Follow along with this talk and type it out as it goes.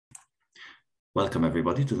Welcome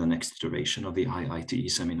everybody to the next iteration of the IITE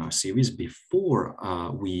seminar series. Before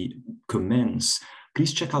we commence,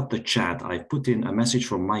 please check out the chat. I put in a message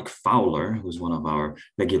from Mike Fowler, who's one of our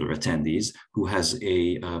regular attendees, who has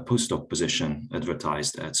a postdoc position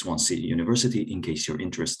advertised at Swansea University. In case you're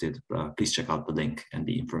interested, please check out the link and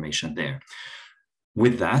the information there.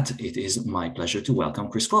 With that, it is my pleasure to welcome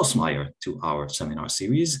Chris Klausmeier to our seminar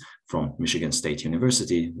series from Michigan State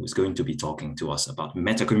University, who is going to be talking to us about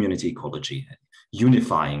metacommunity ecology,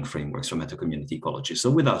 unifying frameworks for metacommunity ecology. So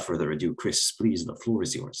without further ado, Chris, please, the floor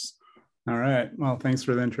is yours. All right. Well, thanks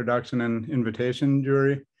for the introduction and invitation,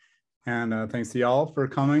 Jury. And thanks to y'all for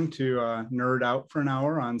coming to nerd out for an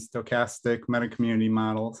hour on stochastic metacommunity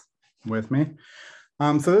models with me.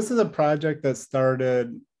 So this is a project that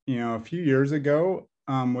started a few years ago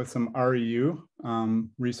with some REU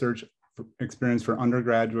research experience for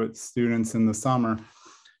undergraduate students in the summer.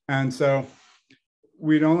 And so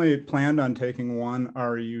we'd only planned on taking one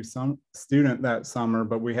REU student that summer,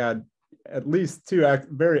 but we had at least two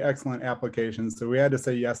very excellent applications. So we had to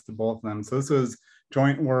say yes to both of them. So this was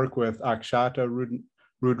joint work with Akshata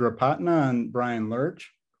Rudrapatna and Brian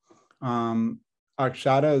Lurch.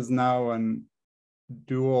 Akshata is now an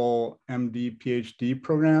dual MD PhD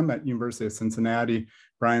program at University of Cincinnati.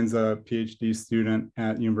 Brian's a PhD student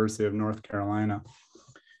at University of North Carolina.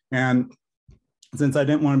 And since I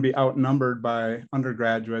didn't want to be outnumbered by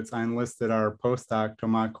undergraduates, I enlisted our postdoc,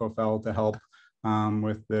 Tomat Kofel, to help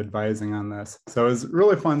with the advising on this. So it was a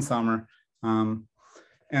really fun summer. And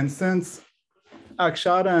since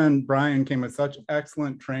Akshata and Brian came with such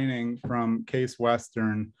excellent training from Case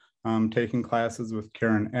Western, taking classes with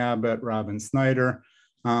Karen Abbott, Robin Snyder.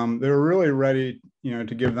 They were really ready, to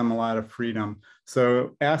give them a lot of freedom.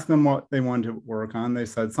 So ask them what they wanted to work on. They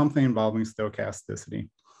said something involving stochasticity.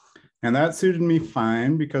 And that suited me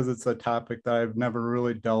fine because it's a topic that I've never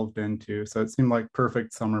really delved into. So it seemed like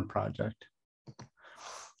perfect summer project.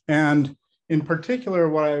 And in particular,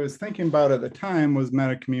 what I was thinking about at the time was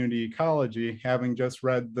metacommunity ecology, having just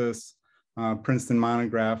read this Princeton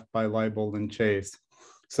monograph by Leibold and Chase.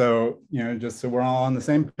 So, just so we're all on the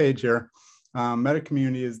same page here,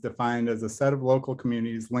 metacommunity is defined as a set of local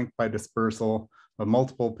communities linked by dispersal of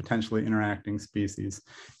multiple potentially interacting species.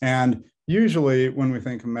 And usually when we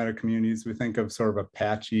think of metacommunities, we think of sort of a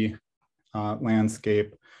patchy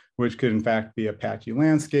landscape, which could in fact be a patchy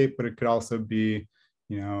landscape, but it could also be,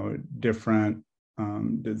 different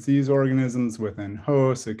disease organisms within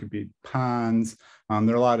hosts. It could be ponds.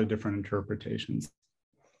 There are a lot of different interpretations.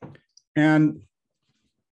 And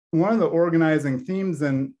one of the organizing themes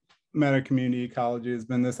in metacommunity ecology has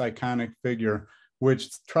been this iconic figure, which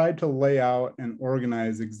tried to lay out and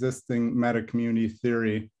organize existing metacommunity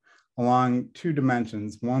theory along two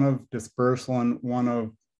dimensions, one of dispersal and one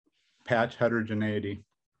of patch heterogeneity.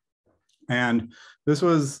 And this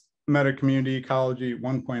was Metacommunity Ecology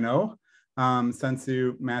 1.0,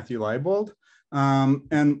 sensu Matthew Leibold.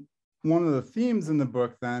 And one of the themes in the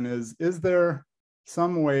book then is there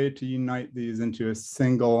some way to unite these into a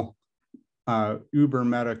single uber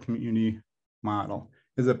meta community model?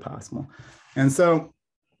 Is it possible? And so,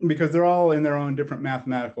 because they're all in their own different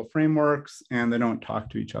mathematical frameworks and they don't talk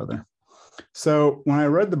to each other. So when I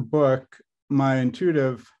read the book, my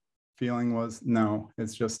intuitive feeling was, no,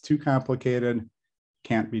 it's just too complicated,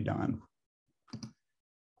 can't be done.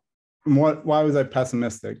 Why was I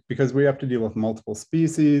pessimistic? Because we have to deal with multiple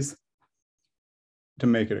species to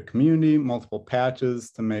make it a community, multiple patches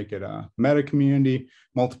to make it a meta community,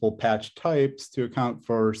 multiple patch types to account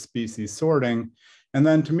for species sorting. And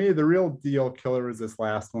then to me, the real deal killer is this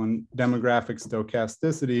last one, demographic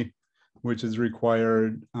stochasticity, which is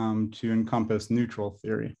required to encompass neutral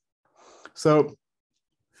theory. So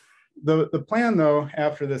the plan though,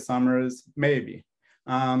 after this summer is maybe.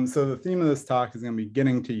 So the theme of this talk is going to be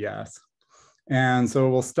getting to yes. And so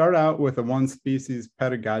we'll start out with a one species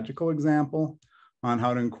pedagogical example on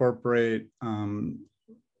how to incorporate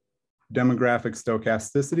demographic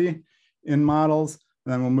stochasticity in models.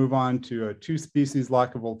 And then we'll move on to a two species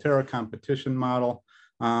Locke-Volterra competition model,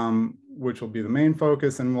 which will be the main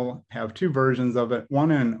focus. And we'll have two versions of it,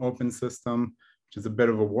 one in an open system, which is a bit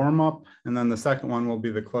of a warm up. And then the second one will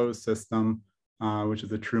be the closed system, which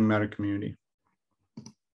is a true meta community.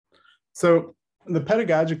 So the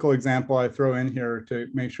pedagogical example I throw in here to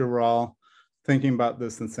make sure we're all thinking about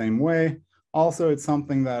this in the same way. Also, it's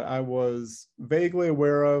something that I was vaguely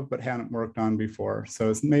aware of, but hadn't worked on before. So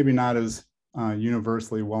it's maybe not as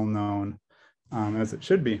universally well known as it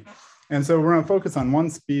should be. And so we're going to focus on one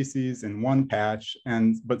species in one patch,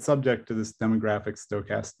 but subject to this demographic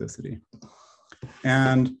stochasticity.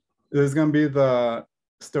 And there's going to be the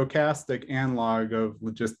stochastic analog of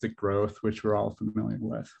logistic growth, which we're all familiar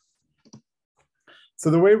with. So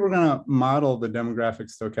the way we're going to model the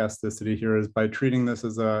demographic stochasticity here is by treating this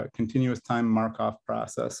as a continuous time Markov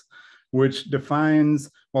process, which defines,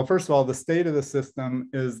 well, first of all, the state of the system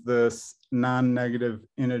is this non-negative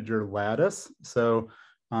integer lattice. So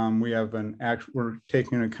we have we're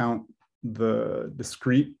taking into account the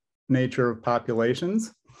discrete nature of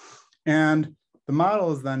populations. And the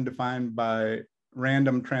model is then defined by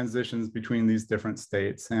random transitions between these different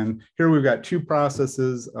states. And here we've got two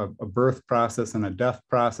processes, a birth process and a death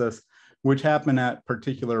process, which happen at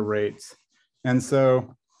particular rates. And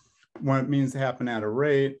so what it means to happen at a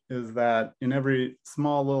rate is that in every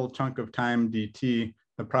small little chunk of time dt,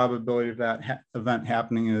 the probability of that event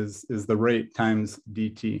happening is the rate times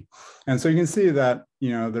dt. And so you can see that,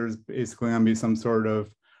 there's basically going to be some sort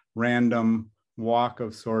of random walk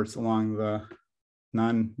of sorts along the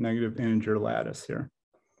non-negative integer lattice here.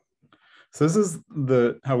 So this is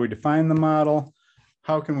how we define the model.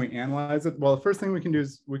 How can we analyze it? Well, the first thing we can do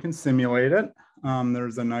is we can simulate it.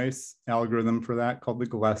 There's a nice algorithm for that called the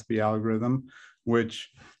Gillespie algorithm, which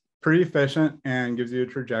pretty efficient and gives you a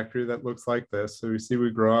trajectory that looks like this. So we see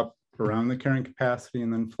we grow up around the carrying capacity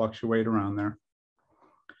and then fluctuate around there.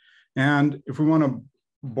 And if we want to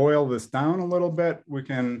boil this down a little bit, we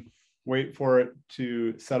can wait for it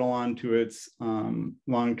to settle onto its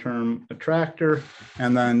long-term attractor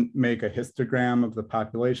and then make a histogram of the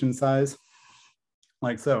population size,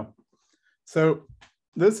 like so. So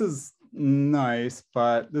this is nice,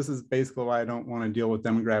 but this is basically why I don't want to deal with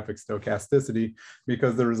demographic stochasticity,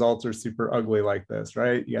 because the results are super ugly like this,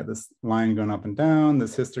 right? You got this line going up and down.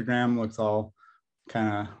 This histogram looks all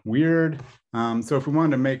kind of weird. So if we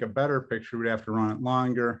wanted to make a better picture, we'd have to run it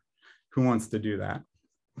longer. Who wants to do that?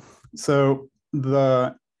 So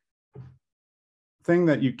the thing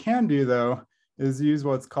that you can do, though, is use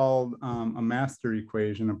what's called a master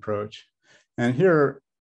equation approach. And here,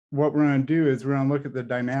 what we're going to do is we're going to look at the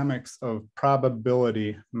dynamics of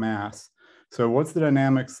probability mass. So what's the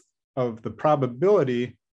dynamics of the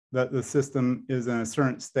probability that the system is in a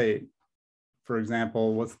certain state? For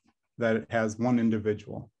example, what's that it has one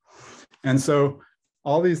individual. And so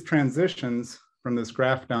all these transitions from this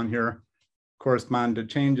graph down here correspond to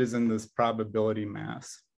changes in this probability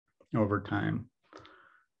mass over time.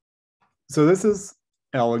 So this is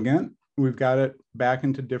elegant. We've got it back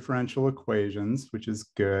into differential equations, which is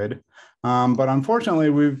good. But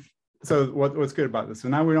unfortunately, so what's good about this? So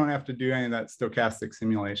now we don't have to do any of that stochastic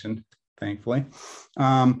simulation, thankfully.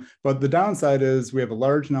 But the downside is we have a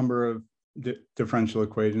large number of differential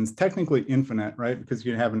equations, technically infinite, right? Because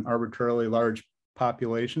you have an arbitrarily large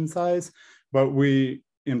population size, but we,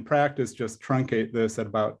 in practice, just truncate this at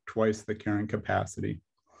about twice the carrying capacity.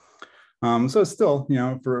 So still,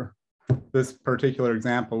 for this particular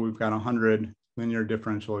example, we've got 100 linear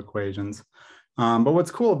differential equations. But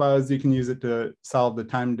what's cool about it is you can use it to solve the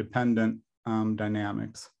time-dependent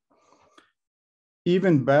dynamics.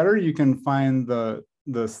 Even better, you can find the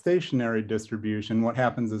stationary distribution, what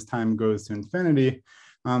happens as time goes to infinity.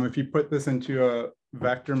 If you put this into a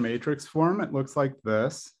vector matrix form, it looks like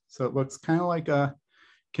this. So it looks kind of like a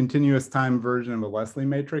continuous time version of a Leslie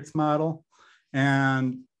matrix model.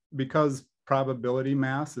 And because probability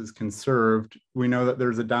mass is conserved, we know that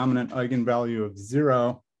there's a dominant eigenvalue of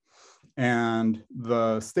 0, and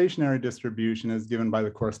the stationary distribution is given by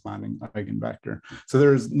the corresponding eigenvector. So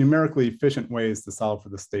there's numerically efficient ways to solve for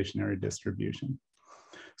the stationary distribution.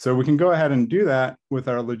 So we can go ahead and do that with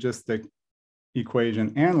our logistic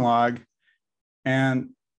equation analog, and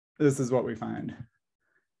this is what we find.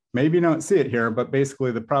 Maybe you don't see it here, but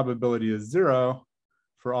basically the probability is 0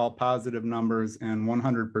 for all positive numbers and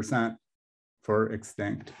 100% for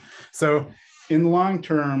extinct. So in the long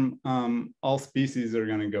term, all species are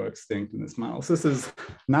going to go extinct in this model. So this is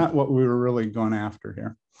not what we were really going after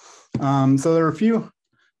here. So there are a few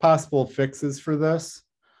possible fixes for this.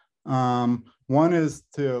 One is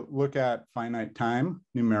to look at finite time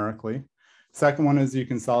numerically. Second one is you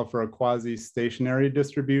can solve for a quasi-stationary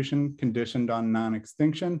distribution conditioned on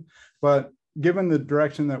non-extinction. But given the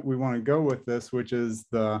direction that we want to go with this, which is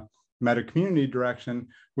the metacommunity direction,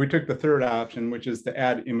 we took the third option, which is to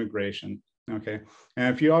add immigration. Okay,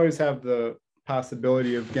 and if you always have the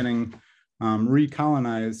possibility of getting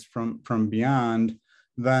recolonized from beyond,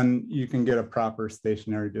 then you can get a proper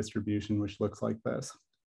stationary distribution, which looks like this.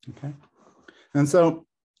 Okay, and so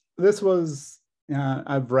this was,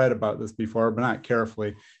 I've read about this before, but not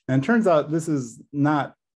carefully. And it turns out this is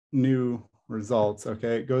not new results.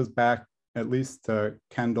 Okay, it goes back at least to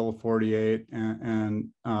Kendall 48 and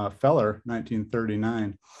Feller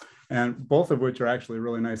 1939, and both of which are actually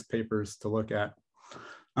really nice papers to look at.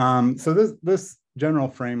 So this general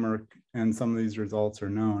framework and some of these results are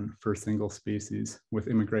known for single species with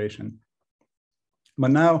immigration.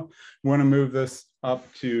 But now we want to move this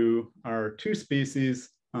up to our two species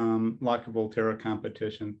Locke-Volterra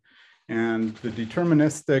competition. And the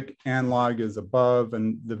deterministic analog is above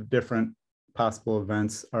and the different possible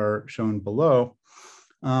events are shown below.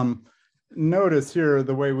 Notice here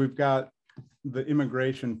the way we've got the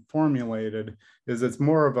immigration formulated is it's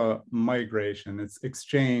more of a migration. It's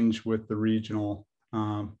exchange with the regional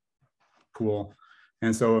pool.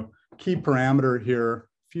 And so key parameter here,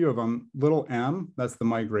 few of them, little m, that's the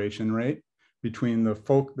migration rate between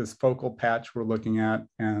this focal patch we're looking at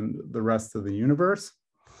and the rest of the universe.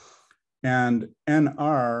 And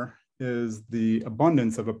NR is the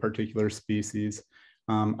abundance of a particular species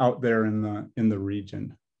out there in the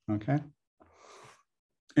region, okay?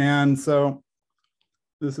 And so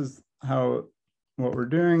this is what we're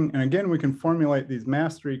doing. And again, we can formulate these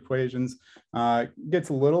mastery equations. Gets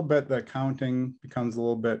a little bit, the counting becomes a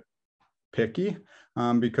little bit picky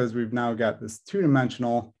because we've now got this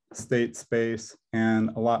two-dimensional state space and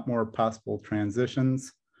a lot more possible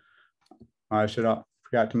transitions. I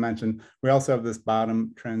forgot to mention, we also have this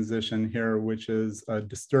bottom transition here, which is a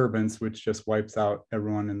disturbance, which just wipes out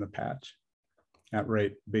everyone in the patch at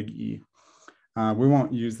rate big E. We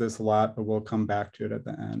won't use this a lot, but we'll come back to it at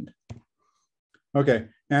the end. Okay,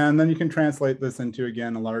 and then you can translate this into,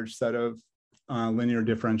 again, a large set of linear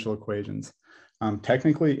differential equations.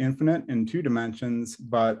 Technically infinite in 2 dimensions,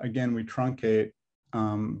 but again, we truncate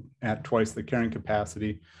at twice the carrying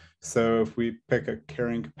capacity. So if we pick a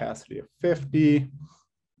carrying capacity of 50,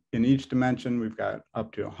 in each dimension, we've got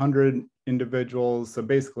up to 100 individuals. So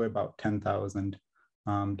basically about 10,000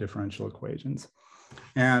 differential equations.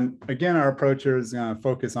 And again, our approach here is going to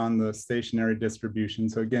focus on the stationary distribution.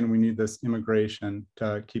 So again, we need this immigration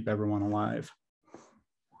to keep everyone alive.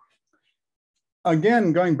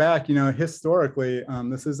 Again, going back, historically,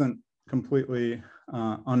 this isn't completely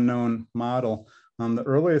unknown model. The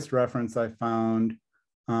earliest reference I found,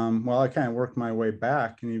 well, I kind of worked my way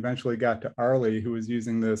back and eventually got to Arley, who was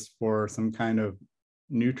using this for some kind of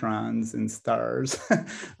neutrons in stars.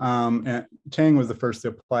 And Chang was the first to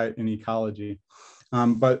apply it in ecology.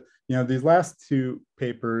 But these last 2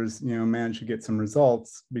 papers, managed to get some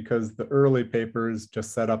results because the early papers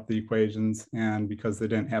just set up the equations, and because they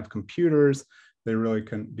didn't have computers, they really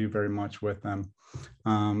couldn't do very much with them.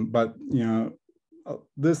 But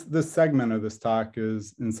this segment of this talk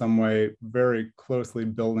is in some way very closely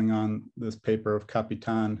building on this paper of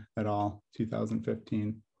Capitan et al.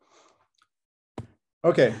 2015.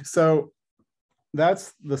 Okay, so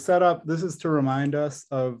that's the setup. This is to remind us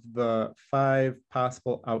of the 5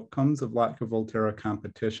 possible outcomes of Locke-Volterra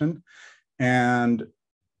competition. And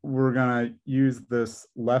we're going to use this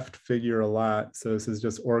left figure a lot. So this is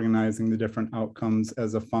just organizing the different outcomes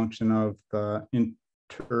as a function of the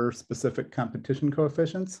interspecific competition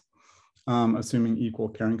coefficients, assuming equal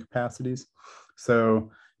carrying capacities. So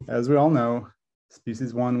as we all know,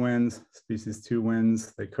 species 1 wins, species 2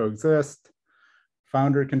 wins, they coexist.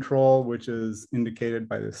 Boundary control, which is indicated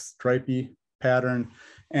by this stripy pattern.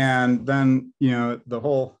 And then, the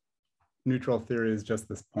whole neutral theory is just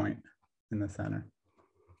this point in the center.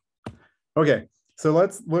 Okay, so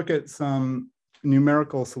let's look at some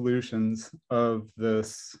numerical solutions of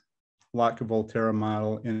this Locke-Volterra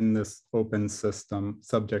model in this open system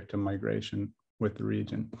subject to migration with the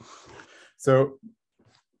region. So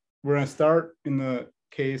we're going to start in the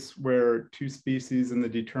case where 2 species in the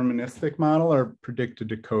deterministic model are predicted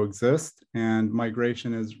to coexist and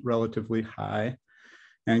migration is relatively high.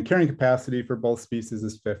 And carrying capacity for both species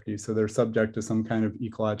is 50. So they're subject to some kind of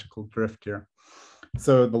ecological drift here.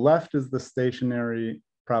 So the left is the stationary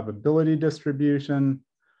probability distribution.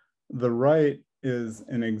 The right is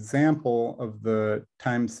an example of the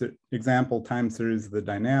time series of the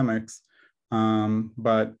dynamics.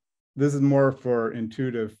 But this is more for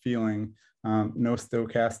intuitive feeling. No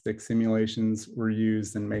stochastic simulations were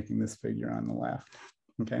used in making this figure on the left,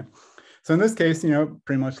 okay? So in this case,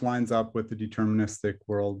 pretty much lines up with the deterministic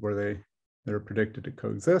world where they're predicted to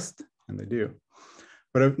coexist, and they do.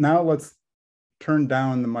 But now let's turn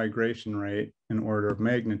down the migration rate in order of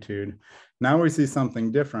magnitude. Now we see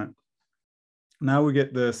something different. Now we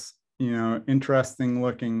get this, interesting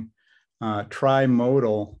looking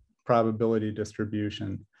trimodal probability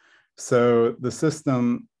distribution. So the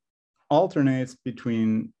system alternates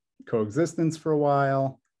between coexistence for a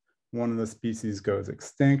while. One of the species goes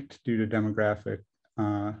extinct due to demographic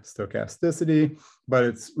stochasticity, but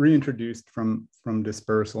it's reintroduced from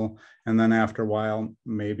dispersal. And then after a while,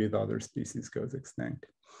 maybe the other species goes extinct.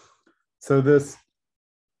 So this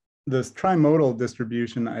this trimodal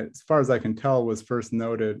distribution, as far as I can tell, was first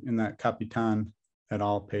noted in that Capitan et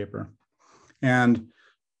al. Paper. And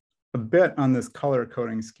a bit on this color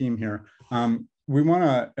coding scheme here. We want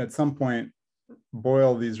to, at some point,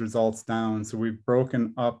 boil these results down. So we've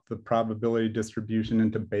broken up the probability distribution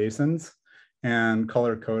into basins and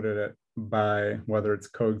color coded it by whether it's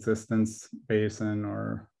coexistence basin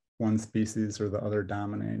or one species or the other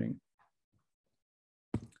dominating.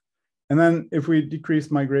 And then if we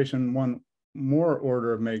decrease migration one more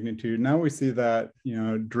order of magnitude, now we see that, you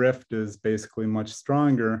know, drift is basically much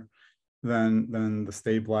stronger than the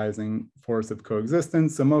stabilizing force of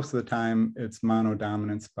coexistence. So most of the time it's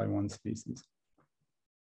monodominance by one species.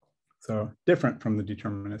 So different from the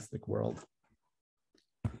deterministic world.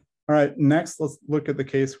 All right, next let's look at the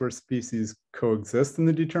case where species coexist in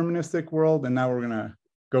the deterministic world. And now we're gonna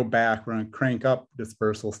go back, we're gonna crank up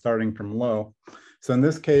dispersal starting from low. So in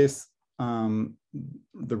this case,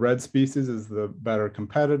 the red species is the better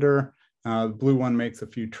competitor. The blue one makes a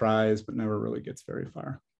few tries, but never really gets very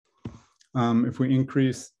far. If we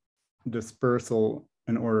increase dispersal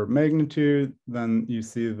in order of magnitude, then you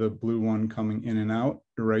see the blue one coming in and out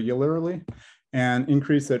irregularly. And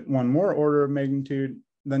increase it one more order of magnitude,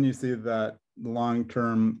 then you see that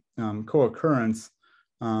long-term co-occurrence,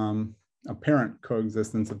 apparent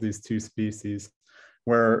coexistence of these two species,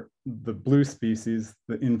 where the blue species,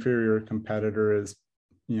 the inferior competitor, is,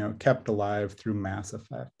 you know, kept alive through mass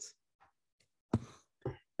effects.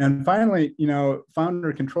 And finally, you know,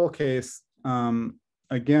 founder control case,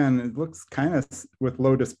 again, it looks kind of, with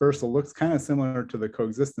low dispersal, looks kind of similar to the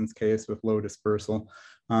coexistence case with low dispersal,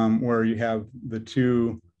 where you have the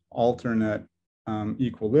two alternate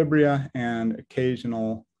equilibria and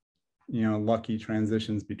occasional, you know, lucky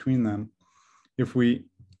transitions between them. If we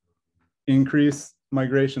increase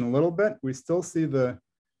migration a little bit, we still see the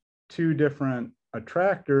two different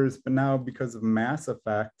attractors, but now because of mass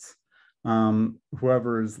effects,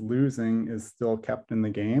 whoever is losing is still kept in the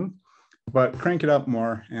game. But crank it up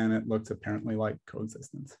more and it looks apparently like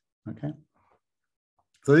coexistence, okay?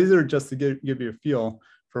 So these are just to give you a feel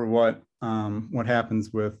for what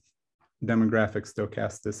happens with demographic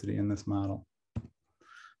stochasticity in this model.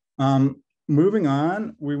 Moving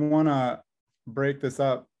on, we wanna break this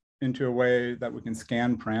up into a way that we can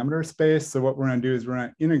scan parameter space. So what we're gonna do is we're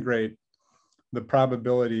gonna integrate the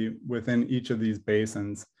probability within each of these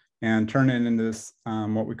basins and turn it into this,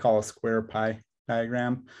 what we call a square pi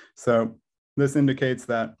diagram. So this indicates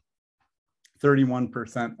that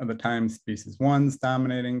 31% of the time species 1 is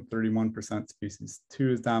dominating, 31% species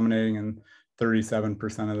 2 is dominating, and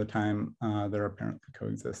 37% of the time they're apparently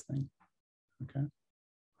coexisting, okay?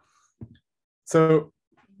 So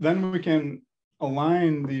then we can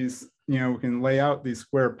align these, you know, we can lay out these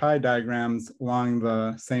square pi diagrams along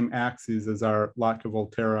the same axes as our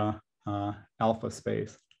Lotka-Volterra alpha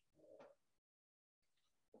space.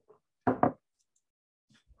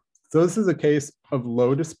 So this is a case of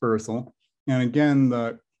low dispersal. And again,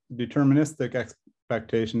 the deterministic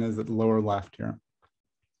expectation is at the lower left here.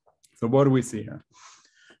 So what do we see here?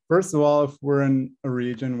 First of all, if we're in a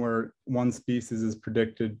region where one species is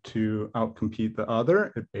predicted to outcompete the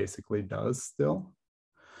other, it basically does still.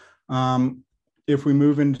 If we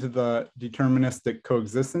move into the deterministic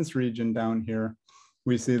coexistence region down here,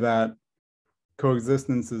 we see that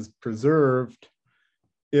coexistence is preserved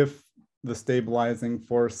if the stabilizing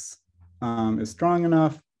force is strong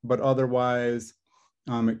enough, but otherwise,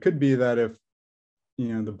 it could be that if,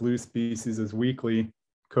 you know, the blue species is weakly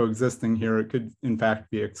coexisting here, it could in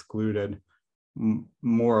fact be excluded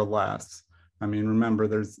more or less. I mean, remember,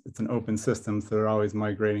 it's an open system, so they're always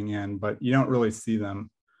migrating in, but you don't really see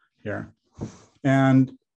them here.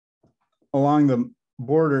 And along the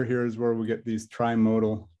border here is where we get these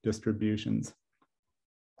trimodal distributions.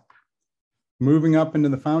 Moving up into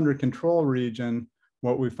the founder control region,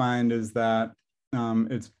 what we find is that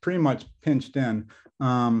it's pretty much pinched in.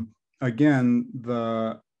 Again,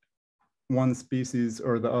 the one species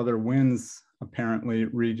or the other wins apparently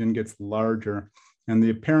region gets larger, and the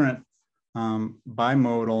apparent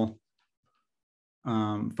bimodal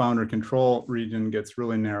founder control region gets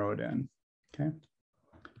really narrowed in, okay?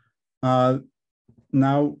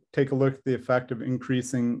 Now take a look at the effect of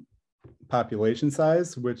increasing population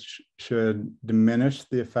size, which should diminish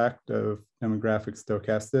the effect of demographic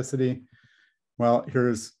stochasticity. Well,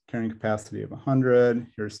 here's carrying capacity of 100,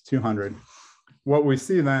 here's 200. What we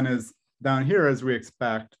see then is down here, as we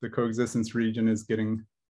expect, the coexistence region is getting,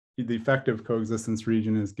 the effective coexistence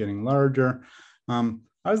region is getting larger. I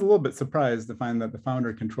was a little bit surprised to find that the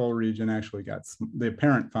founder control region actually got, the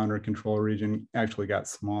apparent founder control region actually got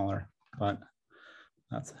smaller, but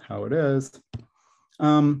that's how it is.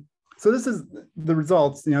 So this is the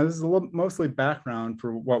results. This is mostly background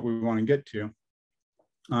for what we want to get to.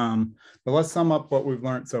 But let's sum up what we've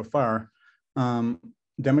learned so far. Demographic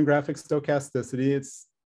stochasticity, it's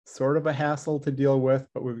sort of a hassle to deal with,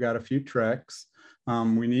 but we've got a few tricks.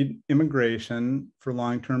 We need immigration for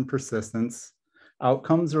long-term persistence.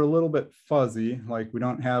 Outcomes are a little bit fuzzy, like we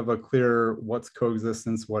don't have a clear what's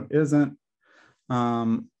coexistence, what isn't.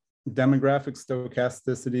 Demographic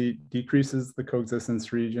stochasticity decreases the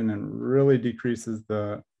coexistence region and really decreases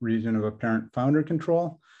the region of apparent founder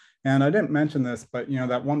control. And I didn't mention this, but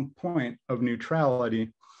that one point of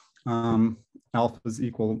neutrality, alphas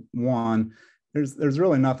equal 1, there's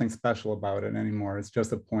really nothing special about it anymore. It's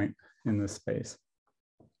just a point in this space.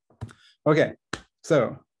 Okay,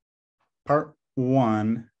 so part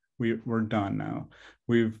 1, we're done now.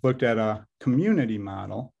 We've looked at a community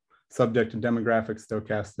model subject to demographic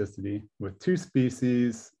stochasticity with 2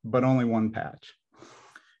 species, but only 1 patch.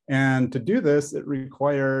 And to do this, it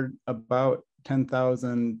required about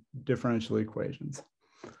 10,000 differential equations.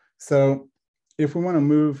 So if we want to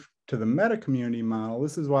move to the metacommunity model,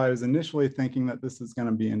 this is why I was initially thinking that this is going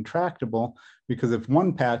to be intractable, because if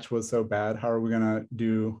 1 patch was so bad, how are we going to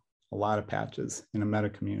do a lot of patches in a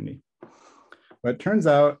metacommunity? But it turns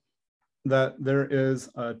out that there is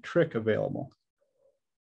a trick available.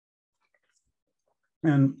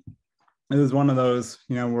 And it was one of those,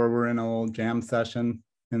 where we're in a little jam session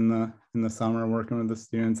in the summer working with the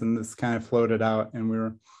students, and this kind of floated out, and we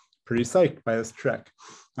were pretty psyched by this trick.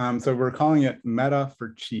 So we're calling it meta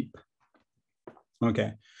for cheap.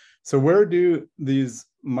 Okay, so where do these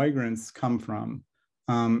migrants come from?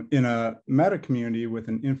 In a meta community with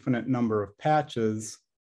an infinite number of patches,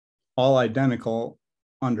 all identical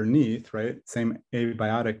underneath, right? Same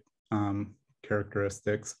abiotic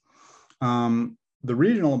characteristics. The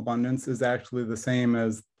regional abundance is actually the same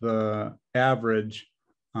as the average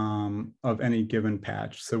of any given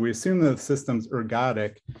patch. So we assume that the system's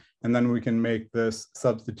ergodic, and then we can make this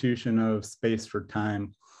substitution of space for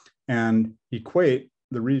time and equate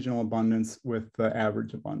the regional abundance with the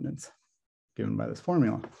average abundance given by this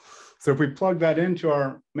formula. So if we plug that into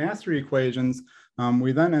our mastery equations,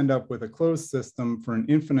 we then end up with a closed system for an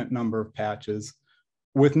infinite number of patches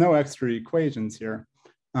with no extra equations here.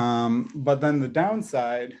 But then the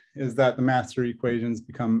downside is that the mastery equations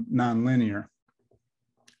become nonlinear.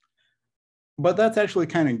 But that's actually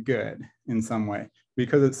kind of good in some way,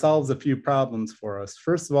 because it solves a few problems for us.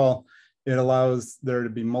 First of all, it allows there to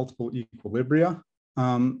be multiple equilibria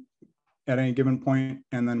at any given point,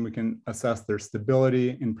 and then we can assess their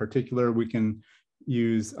stability. In particular, we can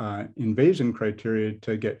use invasion criteria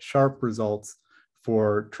to get sharp results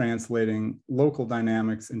for translating local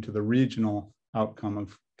dynamics into the regional outcome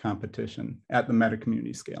of competition at the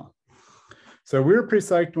metacommunity scale. So we were pretty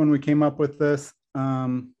psyched when we came up with this.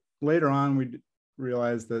 Later on, we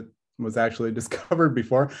realized that it was actually discovered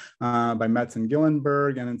before by Metz and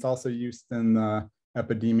Gillenberg, and it's also used in the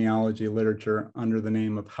epidemiology literature under the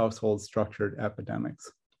name of household structured epidemics,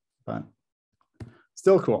 but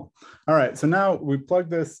still cool. All right, so now we plug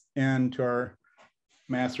this into our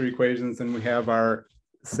mastery equations, and we have our,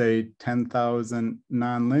 say, 10,000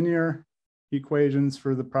 nonlinear equations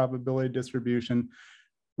for the probability distribution.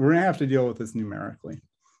 We're gonna have to deal with this numerically.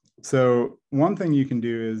 So one thing you can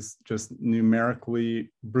do is just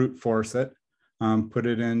numerically brute force it, put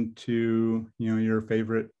it into your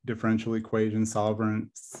favorite differential equation solver and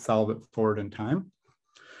solve it forward in time.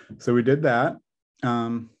 So we did that. I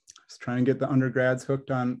was trying to get the undergrads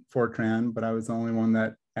hooked on Fortran, but I was the only one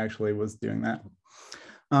that actually was doing that.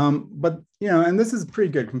 But and this is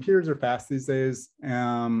pretty good. Computers are fast these days.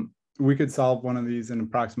 We could solve one of these in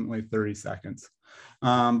approximately 30 seconds.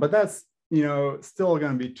 But that's still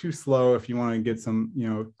going to be too slow if you want to get some,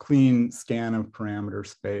 clean scan of parameter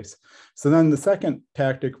space. So then the second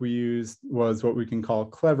tactic we used was what we can call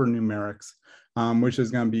clever numerics, which is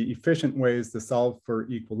going to be efficient ways to solve for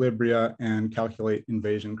equilibria and calculate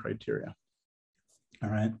invasion criteria. All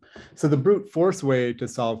right. So the brute force way to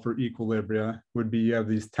solve for equilibria would be you have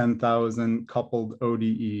these 10,000 coupled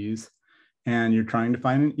ODEs, and you're trying to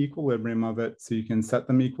find an equilibrium of it. So you can set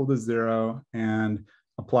them equal to 0 and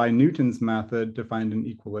apply Newton's method to find an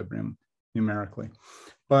equilibrium numerically.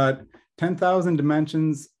 But 10,000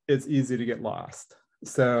 dimensions, it's easy to get lost.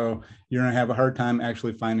 So you're gonna have a hard time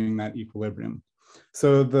actually finding that equilibrium.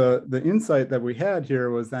 So the insight that we had here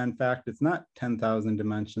was that in fact, it's not 10,000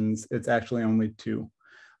 dimensions, it's actually only 2.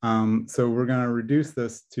 So we're gonna reduce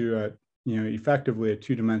this to effectively a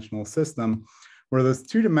 2-dimensional system, where those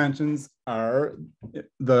 2 dimensions are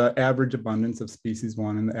the average abundance of species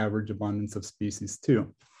 1 and the average abundance of species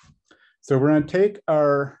 2. So we're going to take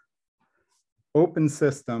our open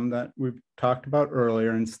system that we've talked about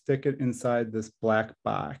earlier and stick it inside this black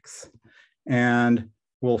box. And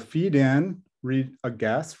we'll feed in, read a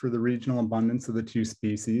guess for the regional abundance of the two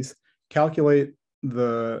species, calculate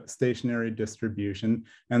the stationary distribution,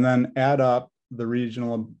 and then add up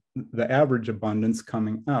the average abundance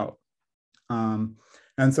coming out.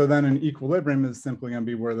 And so then an equilibrium is simply going to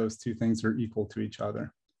be where those two things are equal to each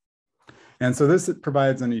other. And so this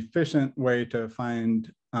provides an efficient way to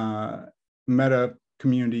find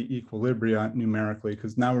meta-community equilibria numerically,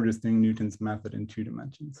 because now we're just doing Newton's method in 2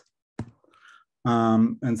 dimensions.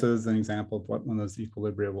 And so this is an example of what one of those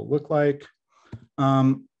equilibria will look like.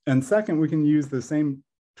 And second, we can use the same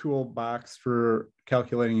toolbox for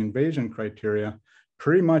calculating invasion criteria,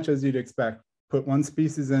 pretty much as you'd expect. Put one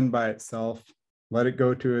species in by itself, let it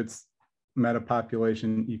go to its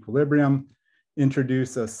metapopulation equilibrium,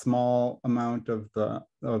 introduce a small amount of the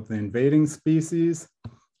invading species,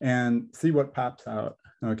 and see what pops out.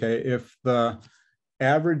 Okay, if the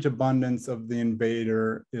average abundance of the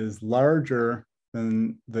invader is larger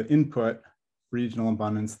than the input regional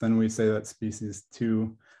abundance, then we say that species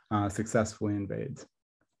 2 successfully invades.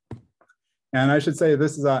 And I should say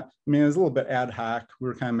this is it's a little bit ad hoc. We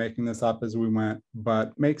were kind of making this up as we went,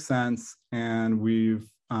 but makes sense. And we've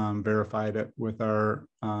verified it with our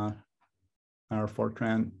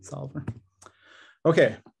Fortran solver.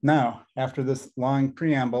 Okay, now after this long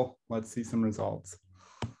preamble, let's see some results.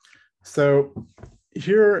 So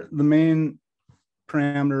here, the main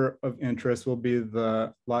parameter of interest will be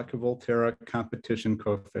the Lotka-Volterra competition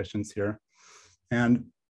coefficients here. And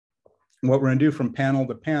what we're going to do from panel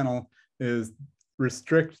to panel is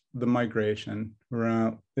restrict the migration.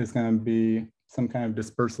 There's going to be some kind of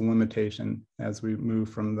dispersal limitation as we move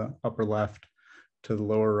from the upper left to the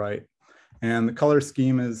lower right. And the color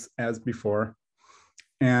scheme is as before.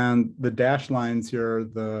 And the dashed lines here are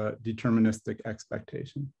the deterministic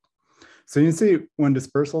expectation. So you can see when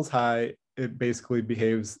dispersal is high, it basically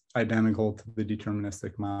behaves identical to the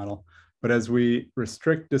deterministic model. But as we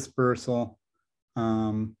restrict dispersal,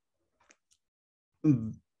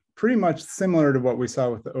 pretty much similar to what we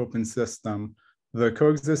saw with the open system, the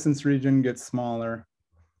coexistence region gets smaller,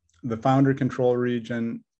 the founder control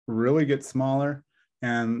region really gets smaller,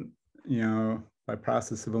 and by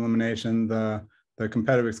process of elimination, the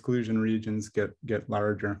competitive exclusion regions get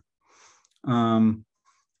larger.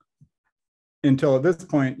 Until at this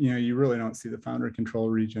point, you really don't see the founder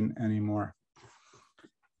control region anymore.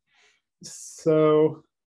 So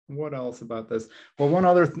what else about this? Well, one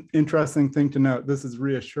other interesting thing to note, this is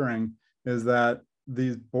reassuring, is that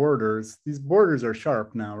these borders are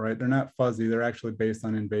sharp now, right? They're not fuzzy, they're actually based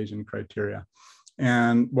on invasion criteria.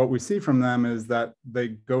 And what we see from them is that they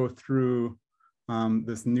go through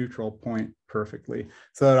this neutral point perfectly.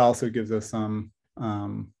 So that also gives us some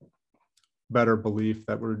better belief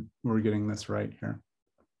that we're getting this right here.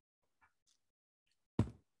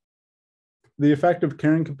 The effective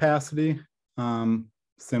carrying capacity,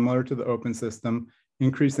 similar to the open system,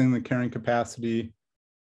 increasing the carrying capacity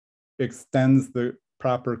extends the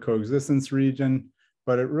proper coexistence region,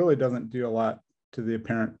 but it really doesn't do a lot to the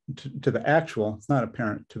apparent, to the actual, it's not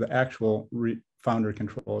apparent, to the actual founder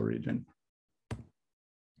control region.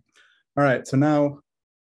 All right, so now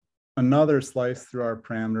another slice through our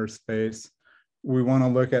parameter space. We want to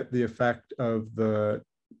look at the effect of the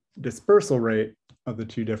dispersal rate of the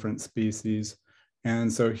two different species.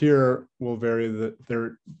 And so here we'll vary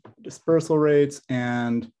their dispersal rates,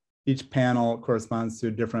 and each panel corresponds to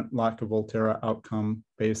a different Lotka-Volterra outcome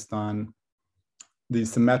based on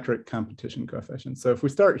these symmetric competition coefficients. So if we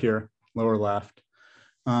start here, lower left,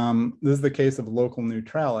 this is the case of local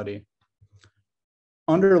neutrality.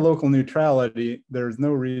 Under local neutrality, there's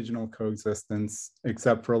no regional coexistence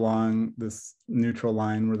except for along this neutral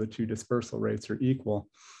line where the two dispersal rates are equal.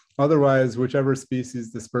 Otherwise, whichever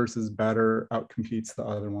species disperses better outcompetes the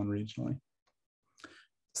other one regionally.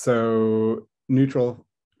 So neutral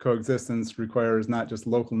coexistence requires not just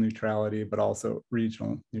local neutrality, but also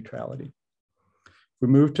regional neutrality. If we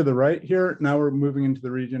move to the right here, now we're moving into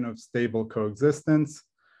the region of stable coexistence.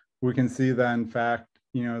 We can see that, in fact,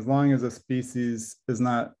 as long as a species is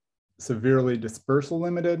not severely dispersal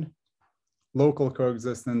limited, local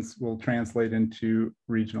coexistence will translate into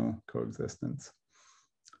regional coexistence.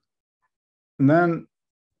 And then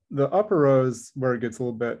the upper rows, where it gets a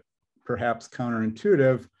little bit perhaps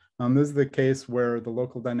counterintuitive, this is the case where the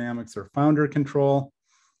local dynamics are founder control.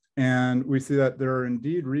 And we see that there are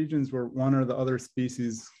indeed regions where one or the other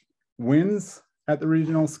species wins at the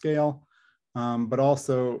regional scale, but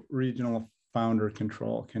also regional founder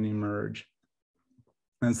control can emerge.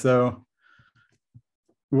 And so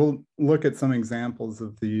we'll look at some examples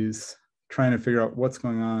of these trying to figure out what's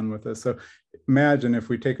going on with this. So imagine if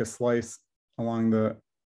we take a slice along the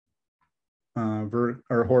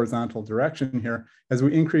or horizontal direction here, as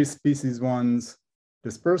we increase species one's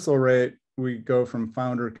dispersal rate, we go from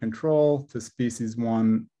founder control to species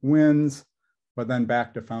one wins, but then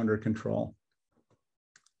back to founder control.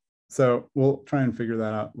 So we'll try and figure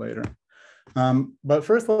that out later. But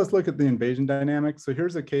first, let's look at the invasion dynamics. So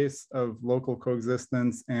here's a case of local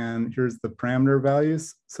coexistence, and here's the parameter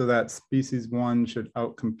values, so that species one should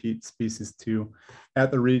outcompete species two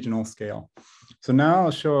at the regional scale. So now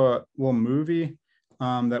I'll show a little movie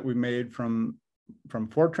that we made from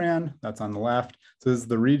Fortran. That's on the left. So this is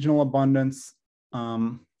the regional abundance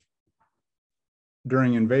during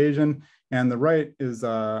invasion, and the right is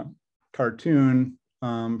a cartoon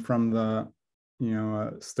from the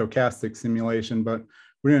stochastic simulation, but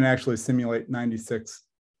we didn't actually simulate 96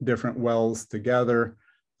 different wells together.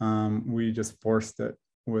 We just forced it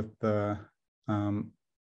with the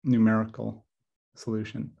numerical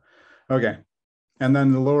solution. Okay, and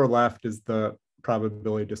then the lower left is the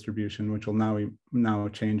probability distribution, which will now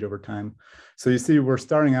change over time. So you see, we're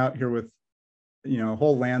starting out here with a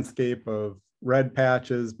whole landscape of red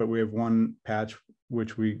patches, but we have one patch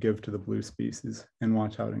which we give to the blue species, and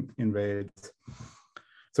watch how it invades.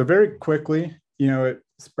 So very quickly, it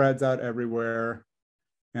spreads out everywhere,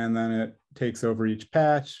 and then it takes over each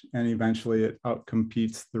patch, and eventually it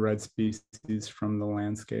outcompetes the red species from the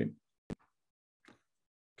landscape.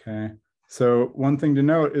 Okay, so one thing to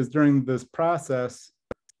note is during this process,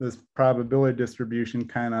 this probability distribution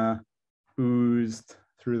kind of oozed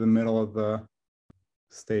through the middle of the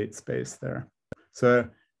state space there. So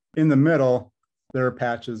in the middle, there are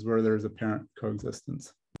patches where there's apparent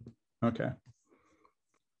coexistence. Okay.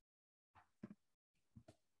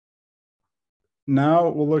 Now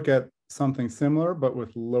we'll look at something similar, but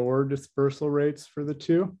with lower dispersal rates for the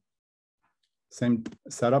two. Same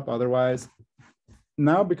setup otherwise.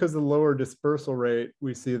 Now, because of the lower dispersal rate,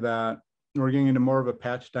 we see that we're getting into more of a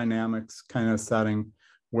patch dynamics kind of setting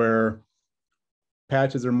where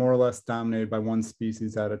patches are more or less dominated by one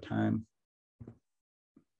species at a time.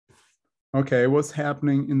 Okay, what's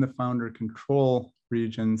happening in the founder control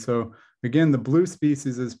region? So again, the blue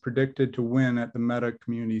species is predicted to win at the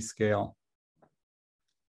meta-community scale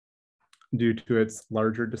due to its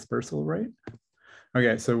larger dispersal rate.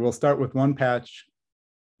 Okay, so we'll start with one patch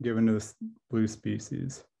given to this blue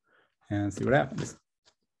species and see what happens.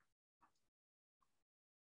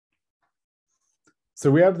 So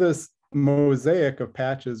we have this mosaic of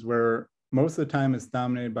patches where most of the time it's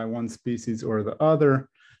dominated by one species or the other,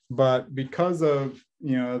 but because of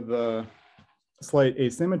the slight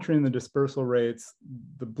asymmetry in the dispersal rates,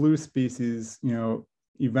 the blue species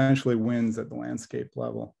eventually wins at the landscape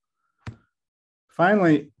level.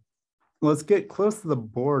 Finally, let's get close to the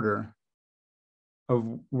border of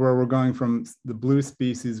where we're going from the blue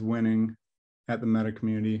species winning at the meta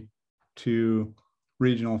community to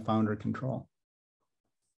regional founder control.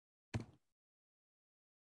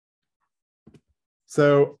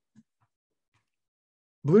 So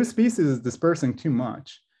blue species is dispersing too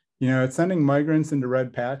much. It's sending migrants into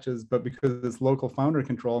red patches, but because it's local founder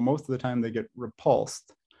control, most of the time they get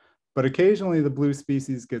repulsed. But occasionally the blue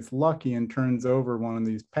species gets lucky and turns over one of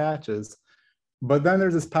these patches. But then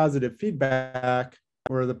there's this positive feedback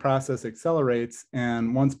where the process accelerates,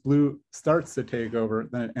 and once blue starts to take over,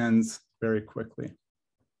 then it ends very quickly.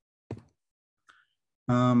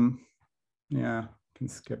 Yeah, I can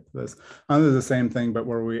skip this. This is the same thing, but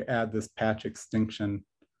where we add this patch extinction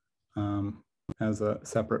as a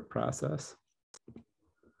separate process.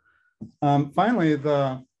 Finally,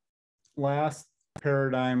 the last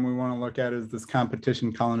paradigm we want to look at is this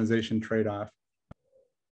competition colonization trade-off.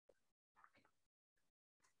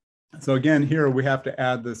 So again, here we have to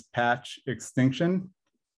add this patch extinction,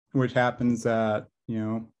 which happens at,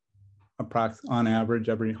 on average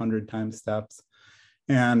every 100 time steps.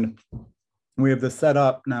 And we have this set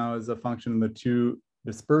up now as a function of the two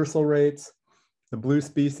dispersal rates. The blue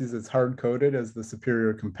species is hard-coded as the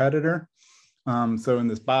superior competitor. So in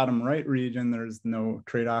this bottom right region, there's no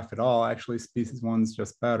trade-off at all. Actually, species one's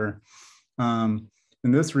just better. In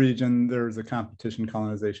this region, there's a competition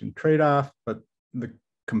colonization trade-off, but the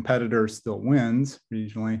competitor still wins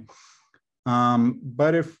regionally.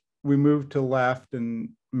 But if we move to left and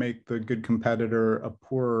make the good competitor a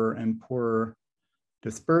poorer and poorer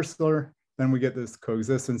disperser, then we get this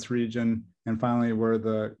coexistence region. And finally, where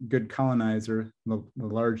the good colonizer, the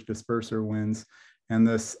large disperser wins, and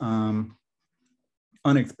this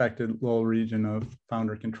unexpected little region of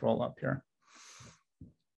founder control up here.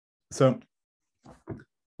 So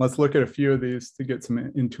let's look at a few of these to get some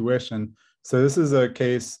intuition. So this is a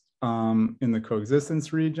case in the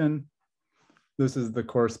coexistence region. This is the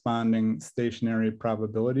corresponding stationary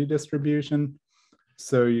probability distribution.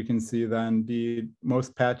 So you can see that indeed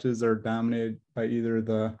most patches are dominated by either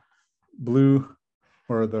the blue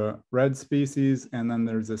or the red species. And then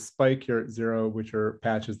there's a spike here at 0, which are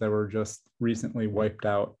patches that were just recently wiped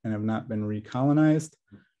out and have not been recolonized.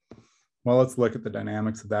 Well, let's look at the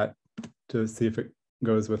dynamics of that to see if it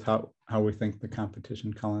goes with how we think the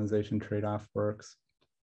competition colonization trade-off works.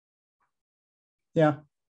 Yeah,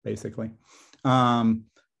 basically.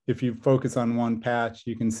 If you focus on one patch,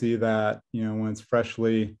 you can see that, when it's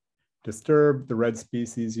freshly disturbed, the red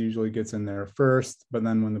species usually gets in there first, but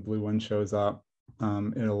then when the blue one shows up,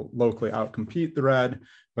 it'll locally outcompete the red,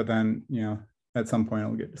 but then, at some point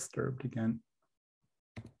it'll get disturbed again.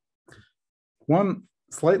 One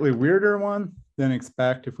slightly weirder one than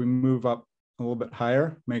expect, if we move up a little bit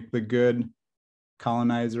higher, make the good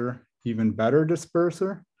colonizer even better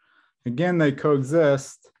disperser. Again, they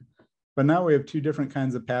coexist, but now we have two different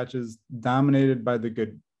kinds of patches dominated by the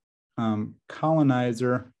good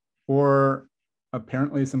colonizer, or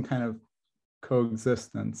apparently some kind of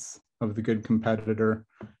coexistence of the good competitor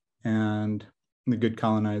and the good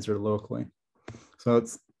colonizer locally. So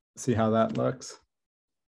let's see how that looks.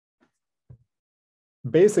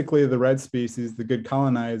 Basically, the red species, the good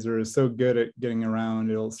colonizer, is so good at getting around,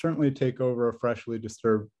 it'll certainly take over a freshly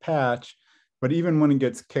disturbed patch, but even when it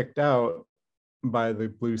gets kicked out by the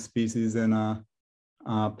blue species in a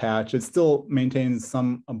patch, it still maintains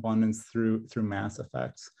some abundance through mass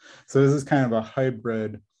effects. So this is kind of a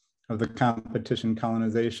hybrid of the competition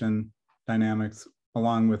colonization dynamics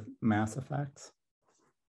along with mass effects.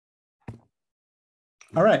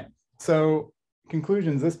 All right, so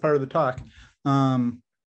conclusions, this part of the talk.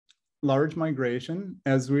 Large migration,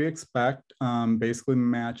 as we expect, basically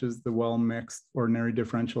matches the well-mixed ordinary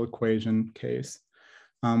differential equation case.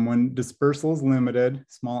 When dispersal is limited,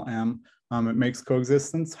 small m, it makes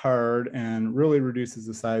coexistence hard and really reduces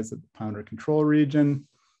the size of the boundary control region.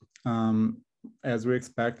 As we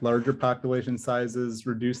expect, larger population sizes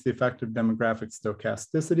reduce the effective demographic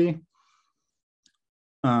stochasticity.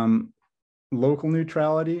 Local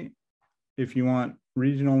neutrality, if you want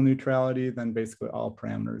regional neutrality, then basically all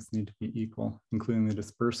parameters need to be equal, including the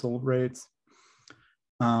dispersal rates.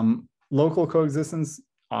 Local coexistence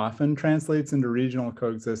often translates into regional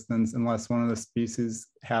coexistence unless one of the species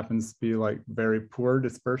happens to be like very poor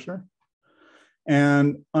disperser.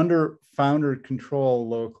 And under founder control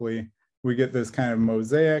locally, we get this kind of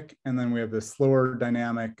mosaic, and then we have this slower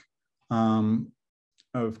dynamic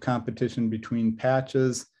of competition between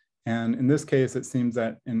patches. And in this case, it seems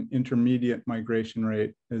that an intermediate migration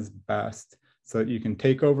rate is best, so that you can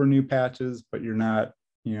take over new patches, but you're not,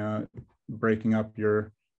 breaking up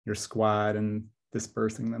your squad and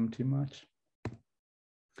dispersing them too much.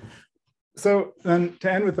 So then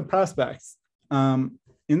to end with the prospects, in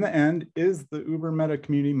the end, is the Uber meta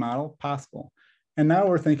community model possible? And now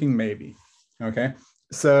we're thinking maybe, okay?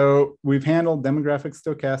 So we've handled demographic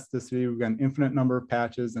stochasticity, we've got an infinite number of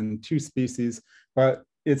patches and 2 species, but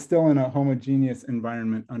it's still in a homogeneous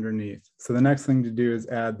environment underneath. So the next thing to do is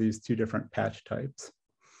add these 2 different patch types.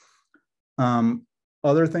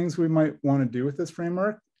 Other things we might want to do with this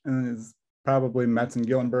framework, and is probably Metz and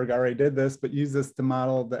Gillenberg already did this, but use this to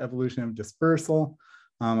model the evolution of dispersal,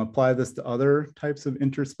 apply this to other types of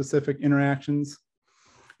interspecific interactions,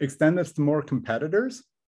 extend this to more competitors,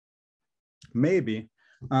 maybe,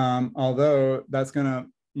 although that's gonna,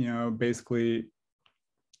 basically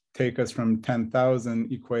take us from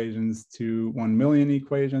 10,000 equations to 1 million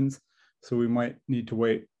equations. So we might need to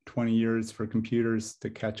wait 20 years for computers to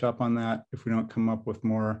catch up on that if we don't come up with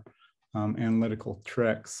more analytical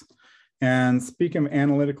tricks. And speaking of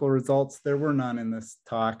analytical results, there were none in this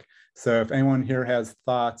talk. So if anyone here has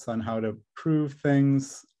thoughts on how to prove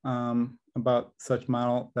things about such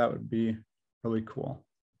model, that would be really cool.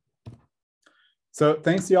 So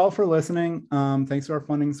thanks to you all for listening. Thanks to our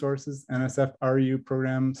funding sources, NSF-RU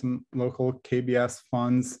program, some local KBS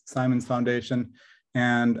funds, Simons Foundation,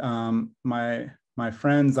 and my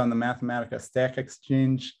friends on the Mathematica Stack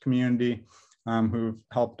Exchange community who've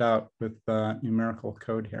helped out with numerical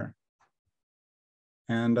code here.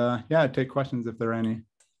 And yeah, I'd take questions if there are any.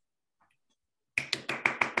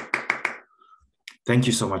 Thank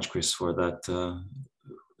you so much, Chris, for that,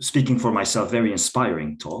 speaking for myself, very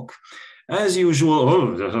inspiring talk. As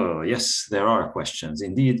usual, yes, there are questions.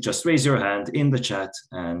 Indeed, just raise your hand in the chat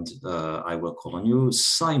and I will call on you.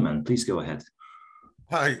 Simon, please go ahead.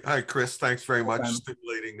 Hi, Chris. Thanks very much.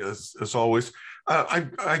 Stimulating as always.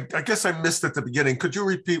 I guess I missed at the beginning. Could you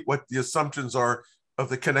repeat what the assumptions are of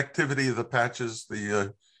the connectivity of the patches,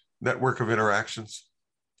 the network of interactions?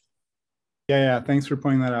 Yeah. Thanks for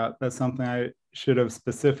pointing that out. That's something I should have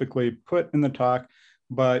specifically put in the talk,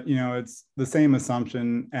 but it's the same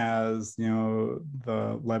assumption as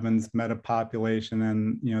the Levin's metapopulation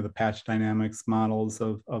and the patch dynamics models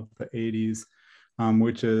of the 80s,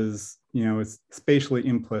 which is it's spatially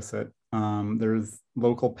implicit. There's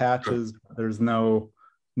local patches. There's no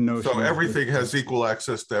notion. So everything has equal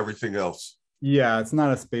access to everything else. Yeah, it's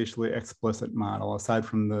not a spatially explicit model aside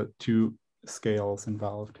from the two scales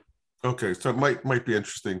involved. Okay, so it might be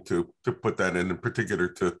interesting to put that in particular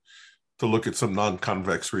to look at some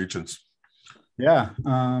non-convex regions. Yeah,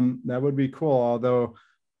 that would be cool. Although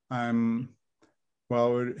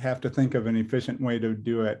we'd have to think of an efficient way to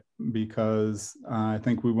do it, because I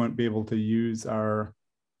think we wouldn't be able to use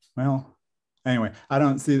anyway, I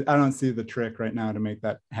don't see the trick right now to make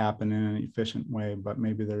that happen in an efficient way, but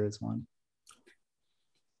maybe there is one.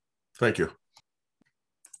 Thank you.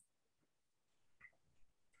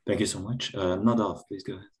 Thank you so much. Nadav, please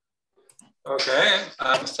go ahead. Okay,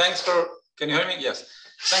 thanks for, can you hear me? Yes.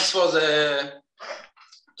 Thanks for the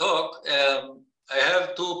talk. I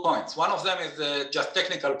have 2 points. One of them is just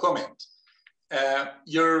technical comment. What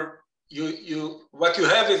you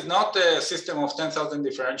have is not a system of 10,000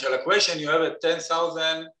 differential equation. You have a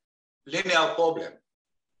 10,000 linear problem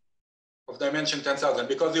of dimension 10,000,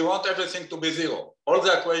 because you want everything to be 0. All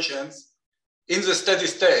the equations in the steady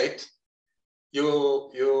state,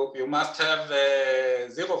 you must have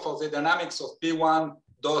 0 for the dynamics of P1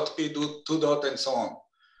 dot, P2 dot, and so on.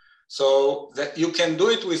 So that you can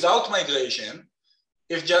do it without migration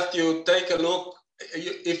if just you take a look,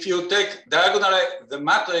 if you take diagonally the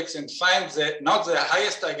matrix and find not the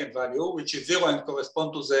highest eigenvalue, which is 0 and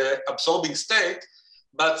correspond to the absorbing state,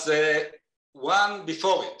 but the one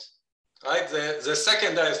before it, right? The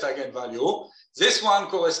second highest eigenvalue. This one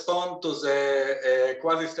corresponds to the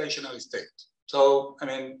quasi-stationary state. So, I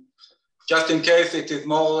mean, just in case it is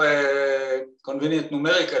more convenient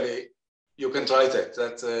numerically, you can try that.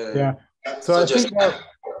 That's yeah. So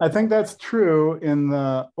I think that's true in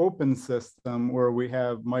the open system, where we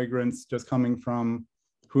have migrants just coming from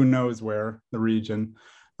who knows where, the region.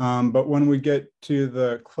 But when we get to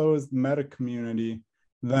the closed meta-community,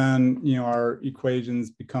 then our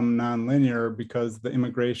equations become nonlinear, because the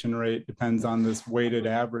immigration rate depends on this weighted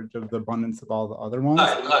average of the abundance of all the other ones.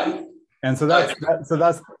 Right. And so that's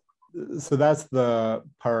the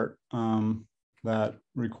part that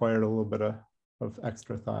required a little bit of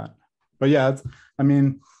extra thought. But yeah,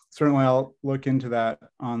 certainly I'll look into that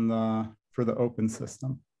for the open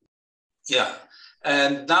system. Yeah,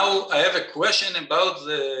 and now I have a question about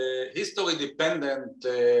the history-dependent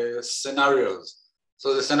scenarios.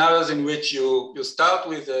 So the scenarios in which you start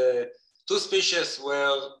with 2 species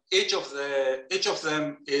where each of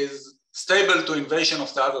them is stable to invasion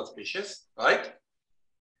of the other species, right?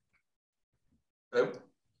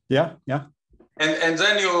 Yeah. And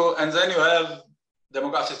then you have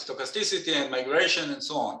demographic stochasticity and migration and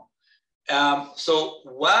so on. So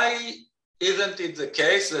why isn't it the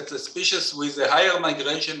case that the species with a higher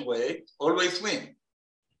migration rate always win?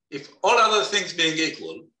 If all other things being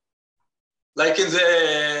equal, like in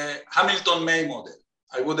the Hamilton-May model,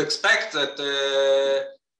 I would expect that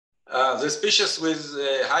the species with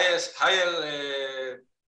higher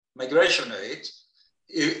migration rate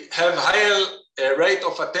have higher rate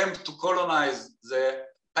of attempt to colonize the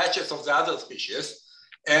patches of the other species.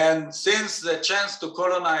 And since the chance to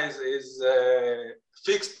colonize is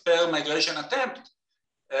fixed per migration attempt,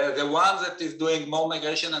 the one that is doing more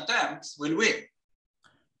migration attempts will win.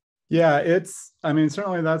 Yeah,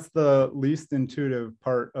 certainly that's the least intuitive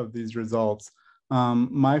part of these results.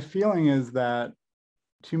 My feeling is that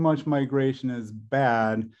too much migration is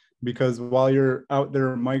bad, because while you're out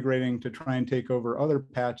there migrating to try and take over other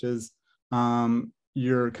patches,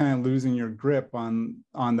 you're kind of losing your grip on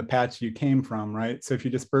the patch you came from, right? So if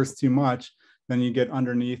you disperse too much, then you get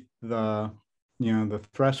underneath the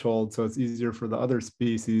threshold, so it's easier for the other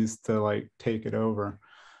species to take it over.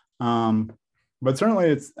 But certainly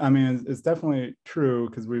it's definitely true,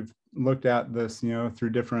 because we've looked at this, through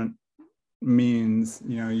different means,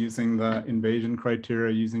 using the invasion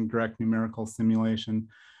criteria, using direct numerical simulation.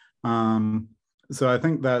 So I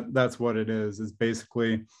think that's what it is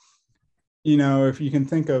basically, if you can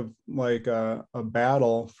think of a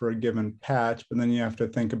battle for a given patch, but then you have to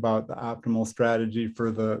think about the optimal strategy for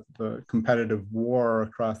the competitive war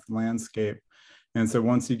across the landscape. And so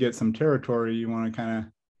once you get some territory, you want to kind of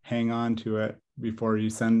hang on to it before you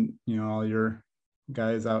send all your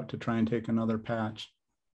guys out to try and take another patch.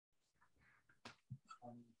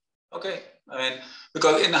 Okay,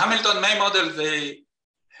 because in the Hamilton-May model, they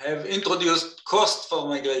have introduced cost for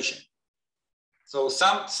migration. So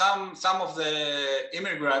some of the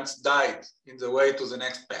immigrants died in the way to the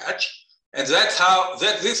next patch. And that's how,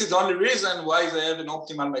 this is the only reason why they have an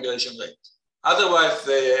optimal migration rate. Otherwise,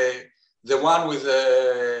 the one with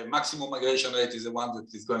the maximum migration rate is the one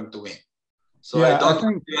that is going to win. So yeah, I don't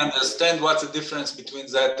really understand what's the difference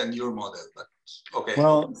between that and your model, but okay.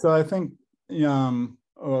 Well, so I think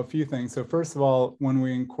a few things. So first of all, when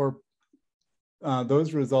we incorporate,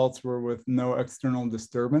 those results were with no external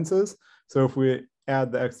disturbances. So if we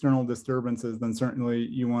add the external disturbances, then certainly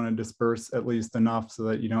you want to disperse at least enough so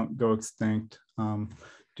that you don't go extinct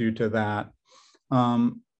due to that.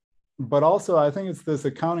 But also I think it's this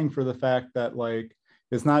accounting for the fact that like,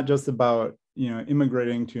 it's not just about,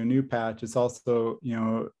 immigrating to a new patch. It's also,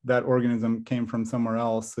 that organism came from somewhere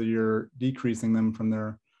else. So you're decreasing them from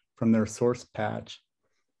their source patch.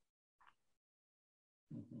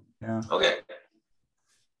 Yeah. Okay.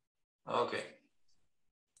 Okay.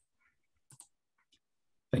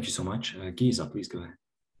 Thank you so much. Giza, please go ahead.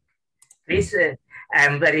 Please,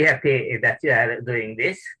 I'm very happy that you are doing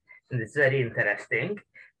this. And it's very interesting.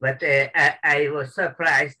 But I was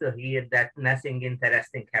surprised to hear that nothing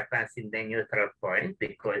interesting happens in the neutral point,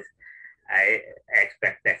 because I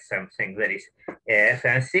expected something very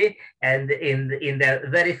fancy. And in the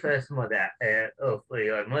very first model of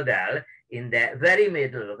your model, in the very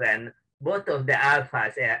middle, when both of the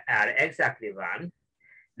alphas are exactly 1,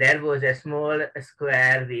 there was a small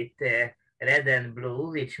square with red and blue,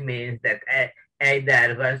 which means that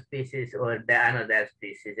either one species or the another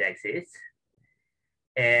species exists.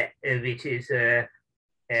 Which is,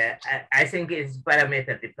 I think it's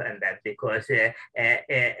parameter dependent, because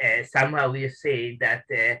somehow you say that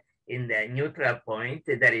in the neutral point,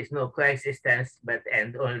 there is no coexistence,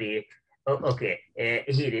 and only,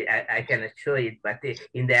 here I cannot show it, but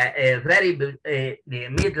in the very the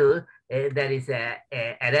middle, there is a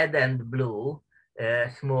red and blue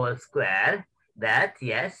small square that,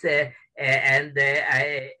 yes, and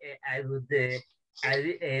I would,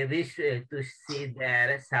 I wish to see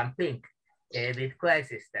there some pink with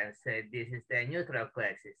coexistence. This is the neutral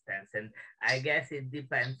coexistence, and I guess it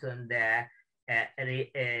depends on the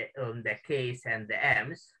case and the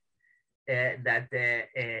M's that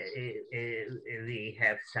we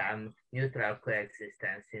have some neutral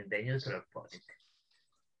coexistence in the neutral point.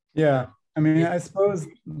 Yeah, I mean, I suppose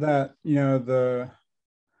that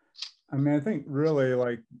I think really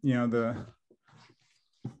like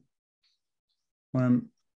when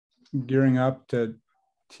I'm gearing up to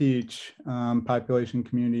teach population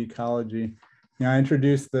community ecology, I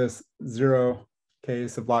introduced this 0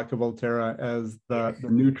 case of Lotka-Volterra as the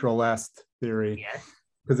neutral est theory,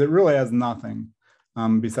 because it really has nothing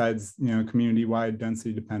besides community-wide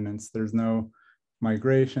density dependence. There's no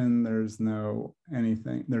migration, there's no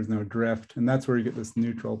anything, there's no drift, and that's where you get this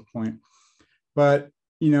neutral point. But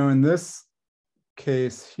in this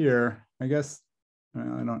case here, I guess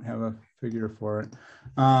I don't have a figure for it.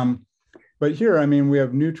 But here, I mean, we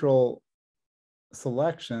have neutral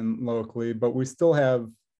selection locally, but we still have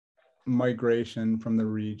migration from the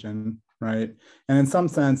region, right? And in some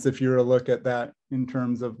sense, if you were to look at that in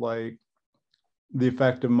terms of like the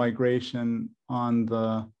effect of migration on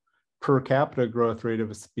the per capita growth rate of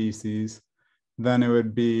a species, then it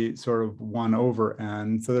would be sort of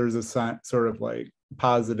 1/n. So there's a sort of like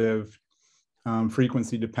positive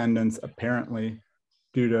frequency dependence apparently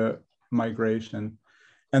due to migration.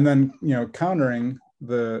 And then, countering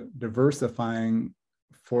the diversifying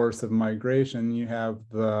force of migration, you have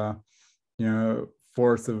the,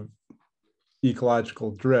 force of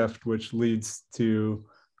ecological drift, which leads to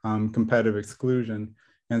competitive exclusion.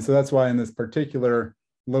 And so that's why in this particular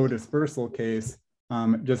low dispersal case,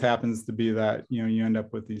 it just happens to be that, you end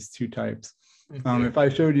up with these 2 types. If I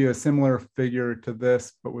showed you a similar figure to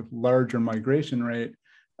this, but with larger migration rate,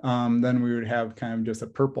 then we would have kind of just a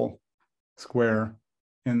purple square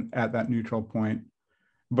at that neutral point,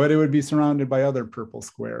 but it would be surrounded by other purple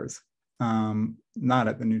squares, not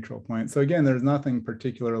at the neutral point. So again, there's nothing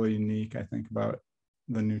particularly unique, I think, about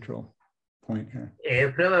the neutral point here.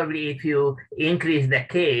 Probably if you increase the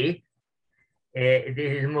K, this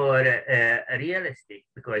is more realistic,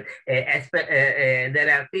 because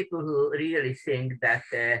there are people who really think that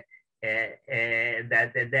that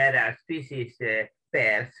there are species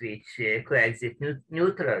pairs which coexist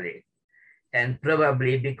neutrally, and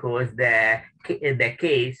probably because the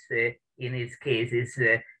case in its case is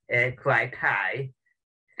quite high,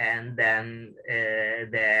 and then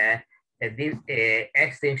the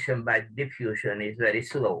extinction by diffusion is very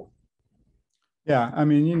slow. Yeah, I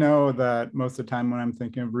mean, that most of the time when I'm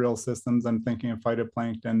thinking of real systems, I'm thinking of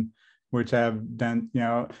phytoplankton which have dense,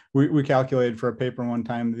 we calculated for a paper one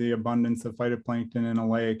time the abundance of phytoplankton in a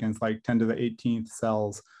lake, and it's like 10 to the 18th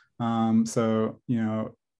cells. So,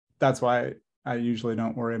 that's why I usually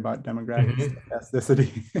don't worry about demographic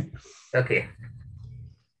stochasticity. Okay.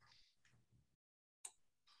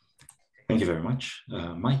 Thank you very much.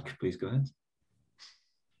 Mike, please go ahead.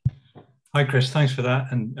 Hi, Chris. Thanks for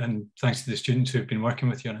that, and thanks to the students who've been working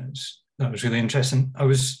with you on it. That was really interesting. I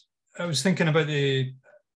was thinking about the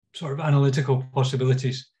sort of analytical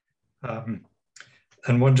possibilities, and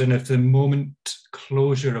wondering if the moment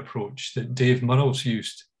closure approach that Dave Murrell's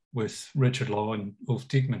used with Richard Law and Ulf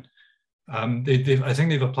Diekman, I think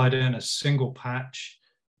they've applied it in a single patch,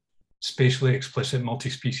 spatially explicit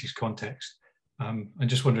multi-species context. I'm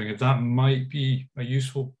just wondering if that might be a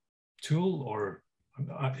useful tool, or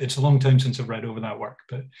it's a long time since I've read over that work,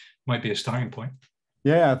 but might be a starting point.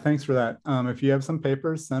 Yeah, thanks for that. If you have some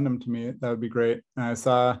papers, send them to me. That would be great. And I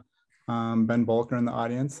saw Ben Bolker in the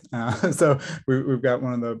audience. So we've got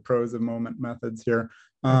one of the pros of moment methods here.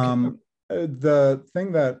 Okay. The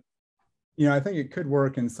thing that, I think it could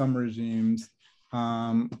work in some regimes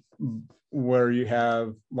where you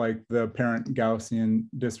have like the apparent Gaussian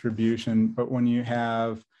distribution, but when you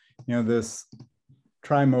have, this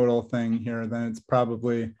trimodal thing here, then it's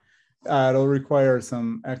probably, it'll require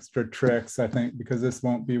some extra tricks, I think, because this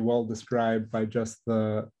won't be well described by just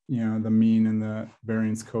the, the mean and the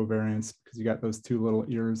variance covariance, because you got those two little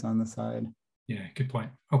ears on the side. Yeah, good point.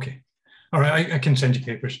 Okay. All right, I can send you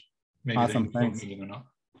papers. Maybe awesome, thanks. Or not.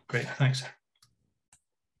 Great, thanks.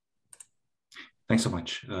 Thanks so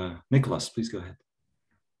much. Nicholas, please go ahead.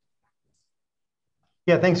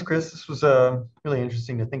 Yeah, thanks, Chris. This was really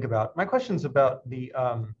interesting to think about. My question's about this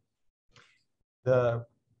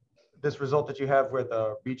result that you have where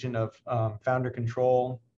the region of founder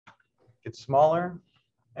control gets smaller.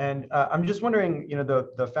 And I'm just wondering,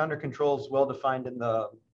 the founder control is well defined in the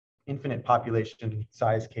infinite population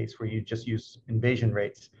size case where you just use invasion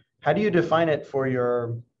rates. How do you define it for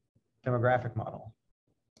your demographic model?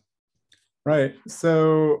 Right.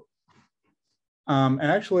 So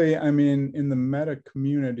actually, in the meta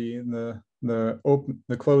community,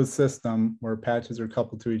 the closed system where patches are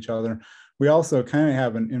coupled to each other, we also kind of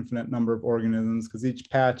have an infinite number of organisms, because each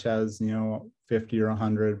patch has 50 or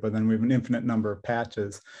 100, but then we have an infinite number of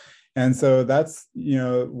patches. And so that's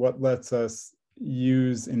what lets us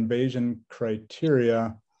use invasion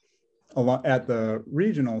criteria at the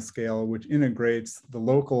regional scale, which integrates the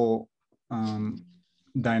local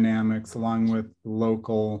dynamics along with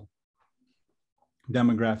local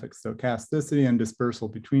demographic stochasticity and dispersal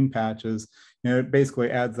between patches. It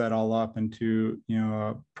basically adds that all up into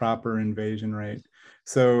a proper invasion rate.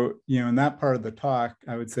 So in that part of the talk,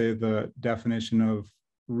 I would say the definition of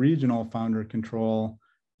regional founder control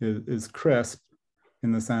is crisp,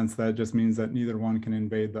 in the sense that it just means that neither one can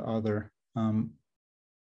invade the other.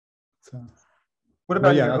 So what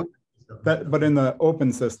about but in the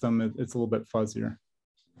open system, it's a little bit fuzzier.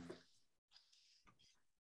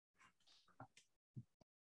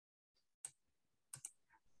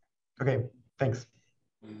 Okay, thanks.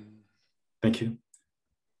 Thank you.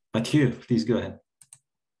 Mathieu, please go ahead.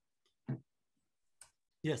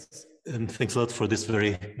 Yes, and thanks a lot for this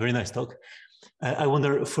very, very nice talk. I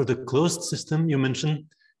wonder, for the closed system you mentioned,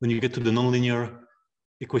 when you get to the nonlinear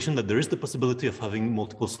equation, that there is the possibility of having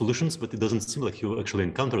multiple solutions, but it doesn't seem like you actually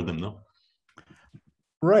encounter them, no?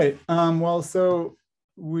 Right. Well, so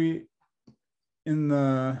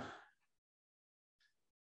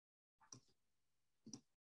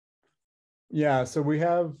so we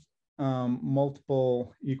have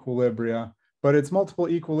multiple equilibria, but it's multiple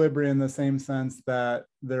equilibria in the same sense that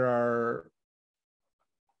there are,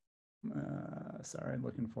 sorry,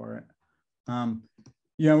 looking for it.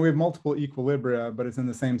 We have multiple equilibria, but it's in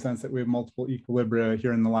the same sense that we have multiple equilibria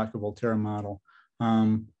here in the Laca-Volterra model.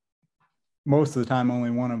 Most of the time,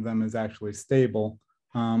 only one of them is actually stable.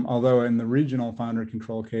 Although in the regional founder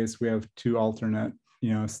control case, we have two alternate,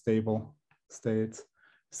 stable states.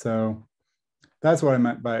 So that's what I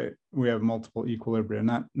meant by we have multiple equilibria,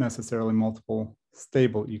 not necessarily multiple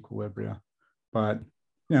stable equilibria. But,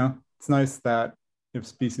 it's nice that if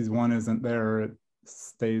species one isn't there, it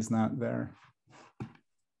stays not there.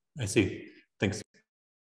 I see. Thanks.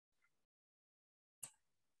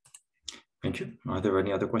 Thank you. Are there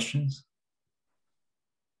any other questions?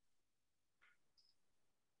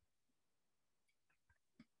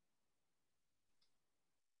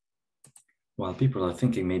 While people are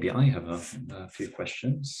thinking, maybe I have a few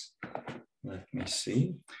questions. Let me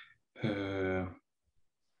see.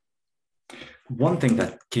 One thing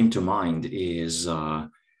that came to mind is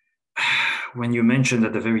when you mentioned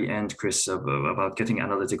at the very end, Chris, about getting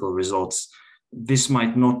analytical results, this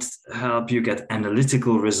might not help you get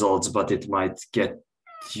analytical results, but it might get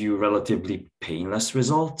you relatively painless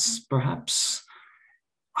results, perhaps.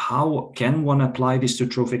 How can one apply this to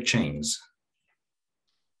trophic chains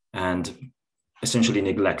and essentially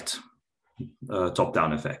neglect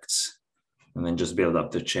top-down effects and then just build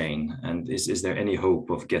up the chain? And is there any hope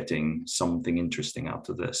of getting something interesting out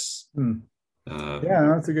of this? Yeah,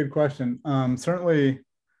 that's a good question. Certainly,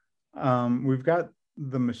 we've got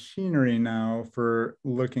the machinery now for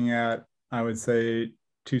looking at, I would say,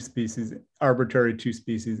 arbitrary two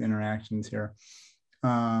species interactions here.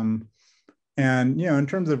 And, in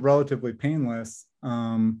terms of relatively painless,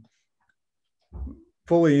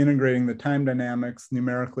 fully integrating the time dynamics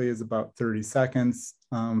numerically is about 30 seconds.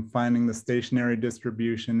 Finding the stationary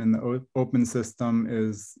distribution in the open system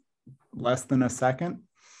is less than a second.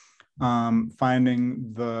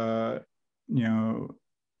 Finding the,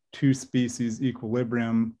 two species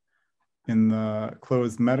equilibrium in the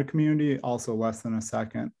closed metacommunity, also less than a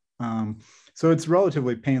second. So it's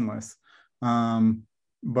relatively painless.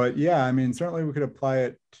 But yeah, I mean, certainly we could apply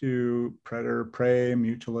it to predator-prey,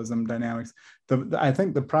 mutualism dynamics. I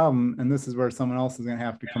think the problem, and this is where someone else is going to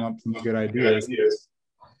have to come up with some good ideas,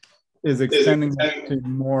 is extending it to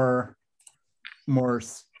more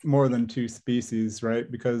than two species,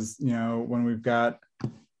 right? Because, when we've got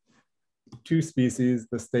two species,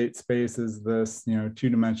 the state space is this,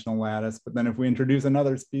 two-dimensional lattice. But then if we introduce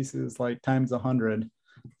another species, like times 100,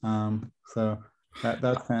 so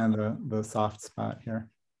that's kind of the soft spot here.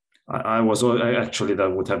 Actually, that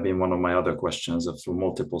would have been one of my other questions of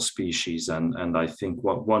multiple species. And I think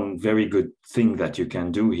one very good thing that you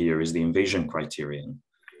can do here is the invasion criterion,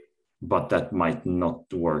 but that might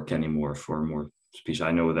not work anymore for more species.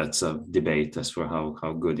 I know that's a debate as for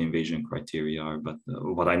how good invasion criteria are, but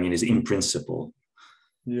what I mean is in principle.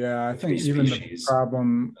 Yeah, I think even the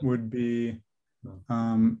problem would be,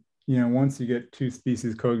 once you get two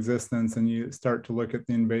species coexistence and you start to look at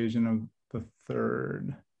the invasion of the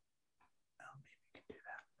third,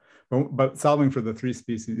 but solving for the three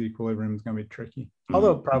species equilibrium is going to be tricky,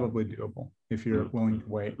 although probably doable if you're willing to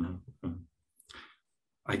wait.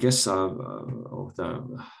 I guess are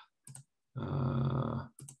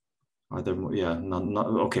there more? Yeah,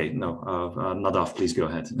 okay, no, Nadav, please go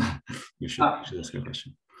ahead. You should ask a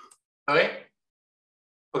question.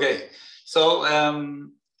 Okay, so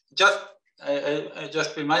I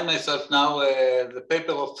just remind myself now the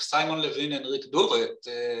paper of Simon Levin and Rick Duvet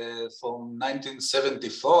from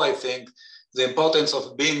 1974, I think, the importance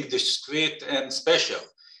of being discrete and spatial.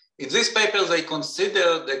 In this paper, they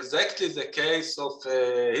considered exactly the case of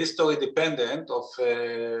history dependent of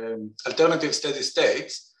alternative steady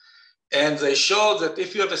states. And they showed that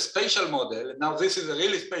if you have a spatial model, now this is a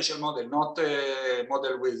really spatial model, not a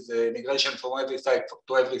model with immigration from every site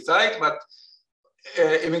to every site, but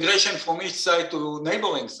immigration from each site to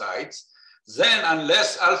neighboring sites, then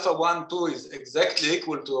unless alpha 1, 2 is exactly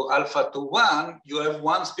equal to alpha 2, 1, you have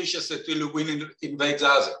one species that will invade the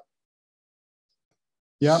other.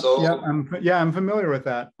 Yeah, so, I'm familiar with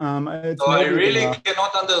that. So I really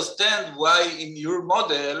cannot understand why in your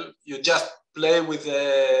model you just play with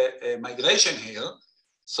a migration here.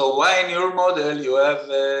 So why in your model you have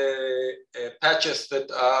patches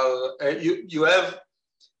that are you have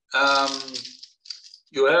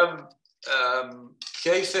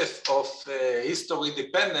cases of history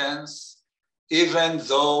dependence, even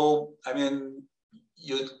though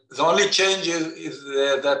the only change is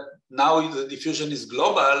that now the diffusion is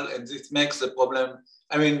global, and this makes the problem.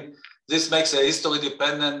 This makes a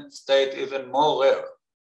history-dependent state even more rare.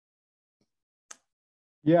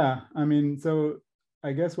 Yeah, so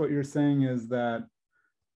I guess what you're saying is that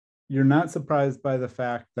you're not surprised by the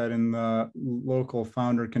fact that in the local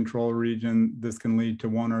founder control region, this can lead to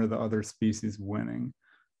one or the other species winning.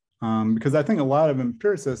 Because I think a lot of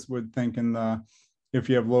empiricists would think if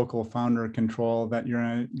you have local founder control, that you're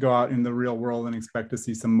going to go out in the real world and expect to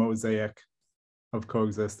see some mosaic of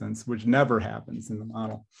coexistence, which never happens in the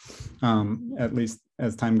model, at least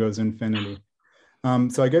as time goes infinity.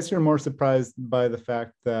 So I guess you're more surprised by the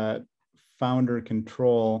fact that founder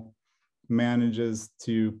control manages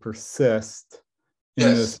to persist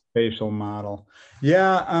in this spatial model.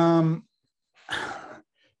 Yeah,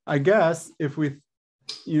 I guess if we,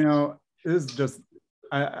 it is just,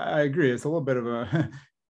 I agree. It's a little bit of a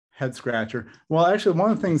head scratcher. Well, actually,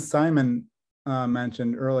 one of the things Simon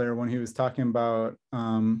mentioned earlier when he was talking about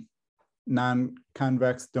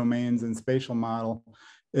non-convex domains in spatial model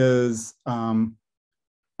is,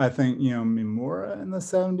 I think, Mimura in the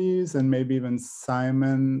 70s and maybe even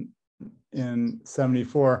Simon in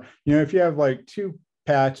 74, if you have like two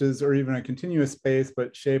patches or even a continuous space,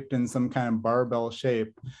 but shaped in some kind of barbell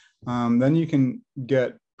shape, then you can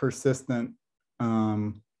get persistent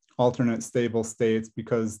alternate stable states,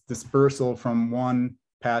 because dispersal from one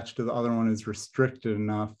patch to the other one is restricted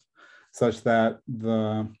enough such that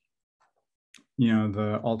the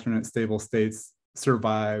alternate stable states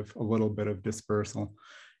survive a little bit of dispersal.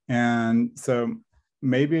 And so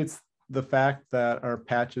maybe it's the fact that our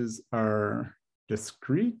patches are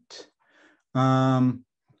discrete. I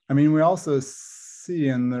mean, we also see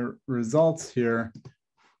in the results here,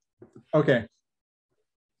 okay,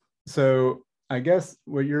 so I guess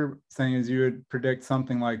what you're saying is you would predict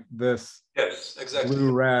something like this. Yes, exactly.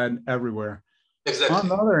 Blue, red, everywhere. Exactly. On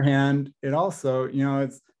the other hand, it also,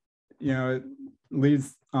 it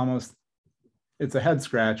leads almost, it's a head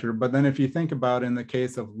scratcher. But then if you think about in the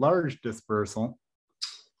case of large dispersal,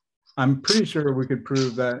 I'm pretty sure we could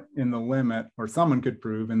prove that in the limit, or someone could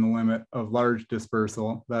prove in the limit of large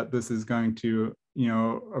dispersal, that this is going to,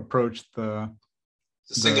 approach the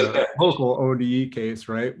local ODE case,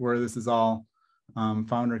 right? Where this is all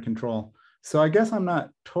founder control. So I guess I'm not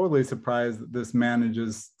totally surprised that this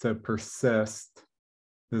manages to persist.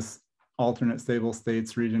 This alternate stable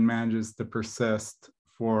states region manages to persist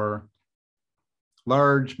for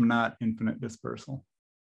large, not infinite dispersal.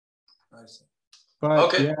 I see. But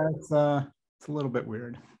okay. Yeah, it's a little bit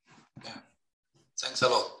weird. Yeah. Thanks a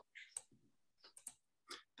lot.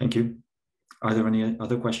 Thank you. Are there any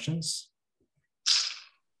other questions?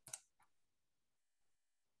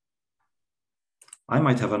 I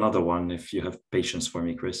might have another one if you have patience for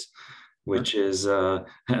me, Chris, which is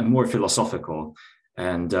more philosophical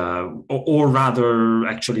and or rather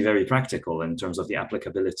actually very practical in terms of the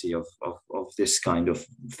applicability of this kind of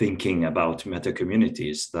thinking about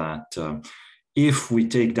metacommunities, that if we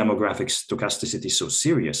take demographic stochasticity so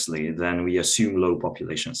seriously, then we assume low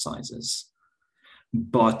population sizes.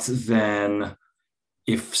 But then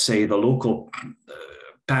if, say, the local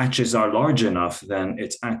patches are large enough, then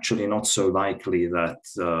it's actually not so likely that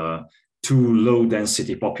two low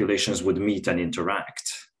density populations would meet and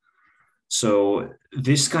interact. So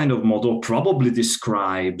this kind of model probably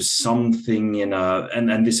describes something in a,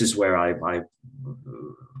 and this is where I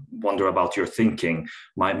wonder about your thinking.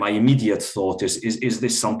 My immediate thought is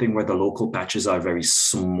this something where the local patches are very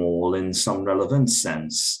small in some relevant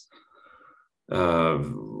sense?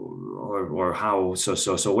 Or how,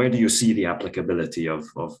 so where do you see the applicability of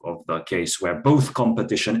the case where both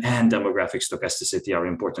competition and demographic stochasticity are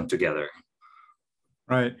important together?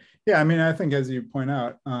 Right. Yeah, I mean, I think as you point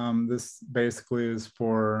out, this basically is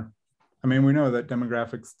for, I mean, we know that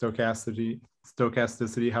demographic stochasticity,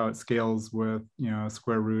 how it scales with,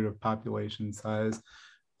 square root of population size,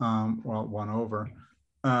 well, 1 over.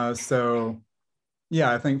 So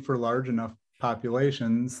yeah, I think for large enough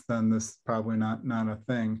populations, then this is probably not a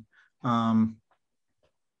thing.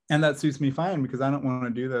 And that suits me fine, because I don't want to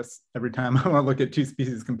do this every time I want to look at two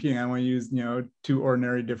species competing. I want to use, two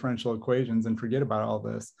ordinary differential equations and forget about all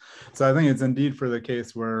this. So I think it's indeed for the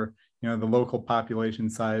case where, the local population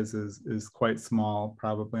size is quite small,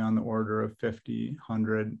 probably on the order of 50,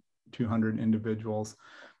 100, 200 individuals.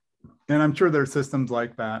 And I'm sure there are systems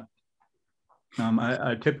like that.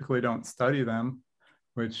 I typically don't study them,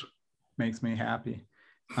 which makes me happy.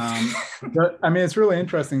 But I mean, it's really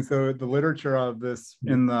interesting. So the literature of this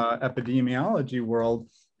in the epidemiology world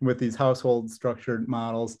with these household structured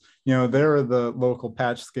models, there the local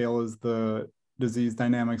patch scale is the disease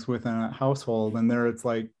dynamics within a household. And there it's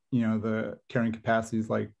like, the carrying capacity is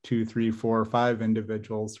like 2, 3, 4, 5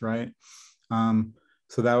 individuals, right?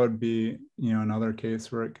 So that would be, another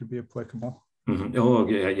case where it could be applicable. Mm-hmm. Oh,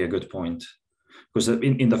 yeah, good point. Because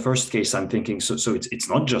in the first case, I'm thinking, so it's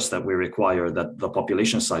not just that we require that the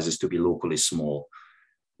population sizes to be locally small.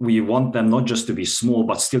 We want them not just to be small,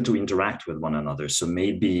 but still to interact with one another. So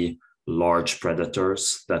maybe large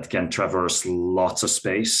predators that can traverse lots of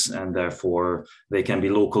space, and therefore they can be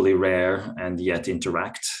locally rare and yet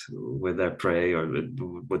interact with their prey. Or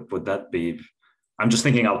would that be, I'm just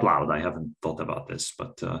thinking out loud, I haven't thought about this,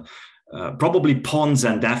 but probably ponds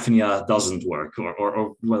and Daphnia doesn't work,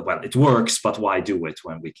 or well, it works, but why do it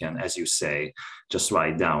when we can, as you say, just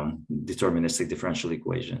write down deterministic differential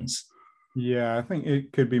equations? Yeah, I think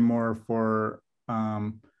it could be more for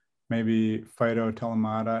maybe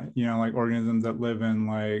phytotelemata, like organisms that live in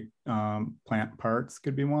like plant parts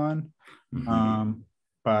could be one. Mm-hmm.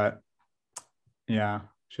 But yeah,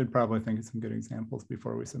 should probably think of some good examples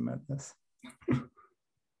before we submit this.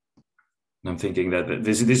 I'm thinking that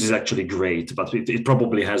this is actually great, but it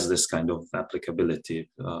probably has this kind of applicability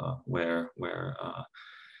where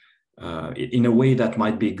in a way that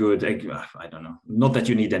might be good. I don't know, not that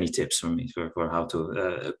you need any tips from me for how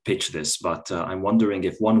to pitch this, but I'm wondering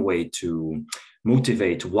if one way to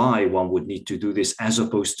motivate why one would need to do this, as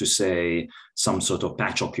opposed to, say, some sort of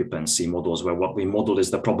patch occupancy models, where what we model is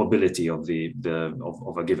the probability of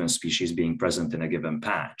of a given species being present in a given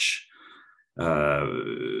patch.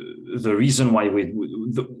 The reason why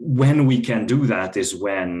when we can do that is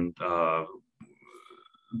when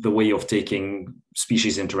the way of taking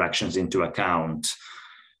species interactions into account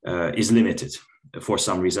is limited for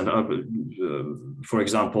some reason. For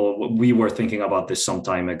example, we were thinking about this some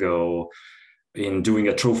time ago in doing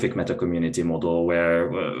a trophic metacommunity model, where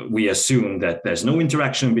we assume that there's no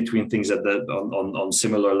interaction between things on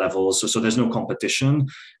similar levels, so there's no competition,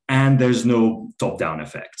 and there's no top-down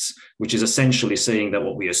effects, which is essentially saying that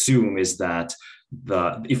what we assume is that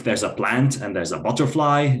if there's a plant and there's a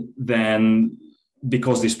butterfly, then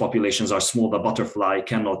because these populations are small, the butterfly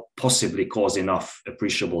cannot possibly cause enough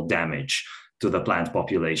appreciable damage to the plant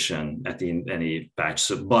population at any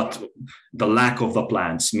patch. But the lack of the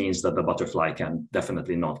plants means that the butterfly can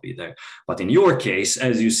definitely not be there. But in your case,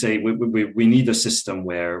 as you say, we need a system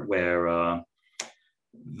where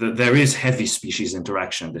there is heavy species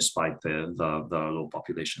interaction despite the low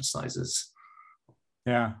population sizes.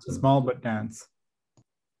 Yeah, small but dense.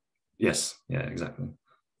 Yes, yeah, exactly.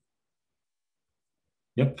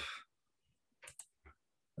 Yep.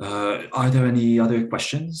 Are there any other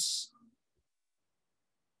questions?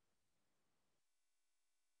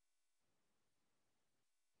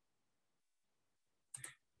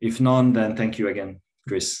 If none, then thank you again,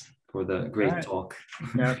 Chris, for the great talk.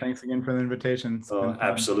 Yeah, thanks again for the invitation.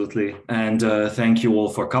 Absolutely. And thank you all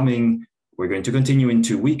for coming. We're going to continue in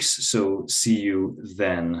 2 weeks, so see you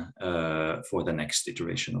then for the next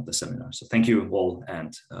iteration of the seminar. So thank you all,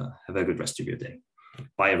 and have a good rest of your day.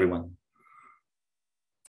 Bye, everyone.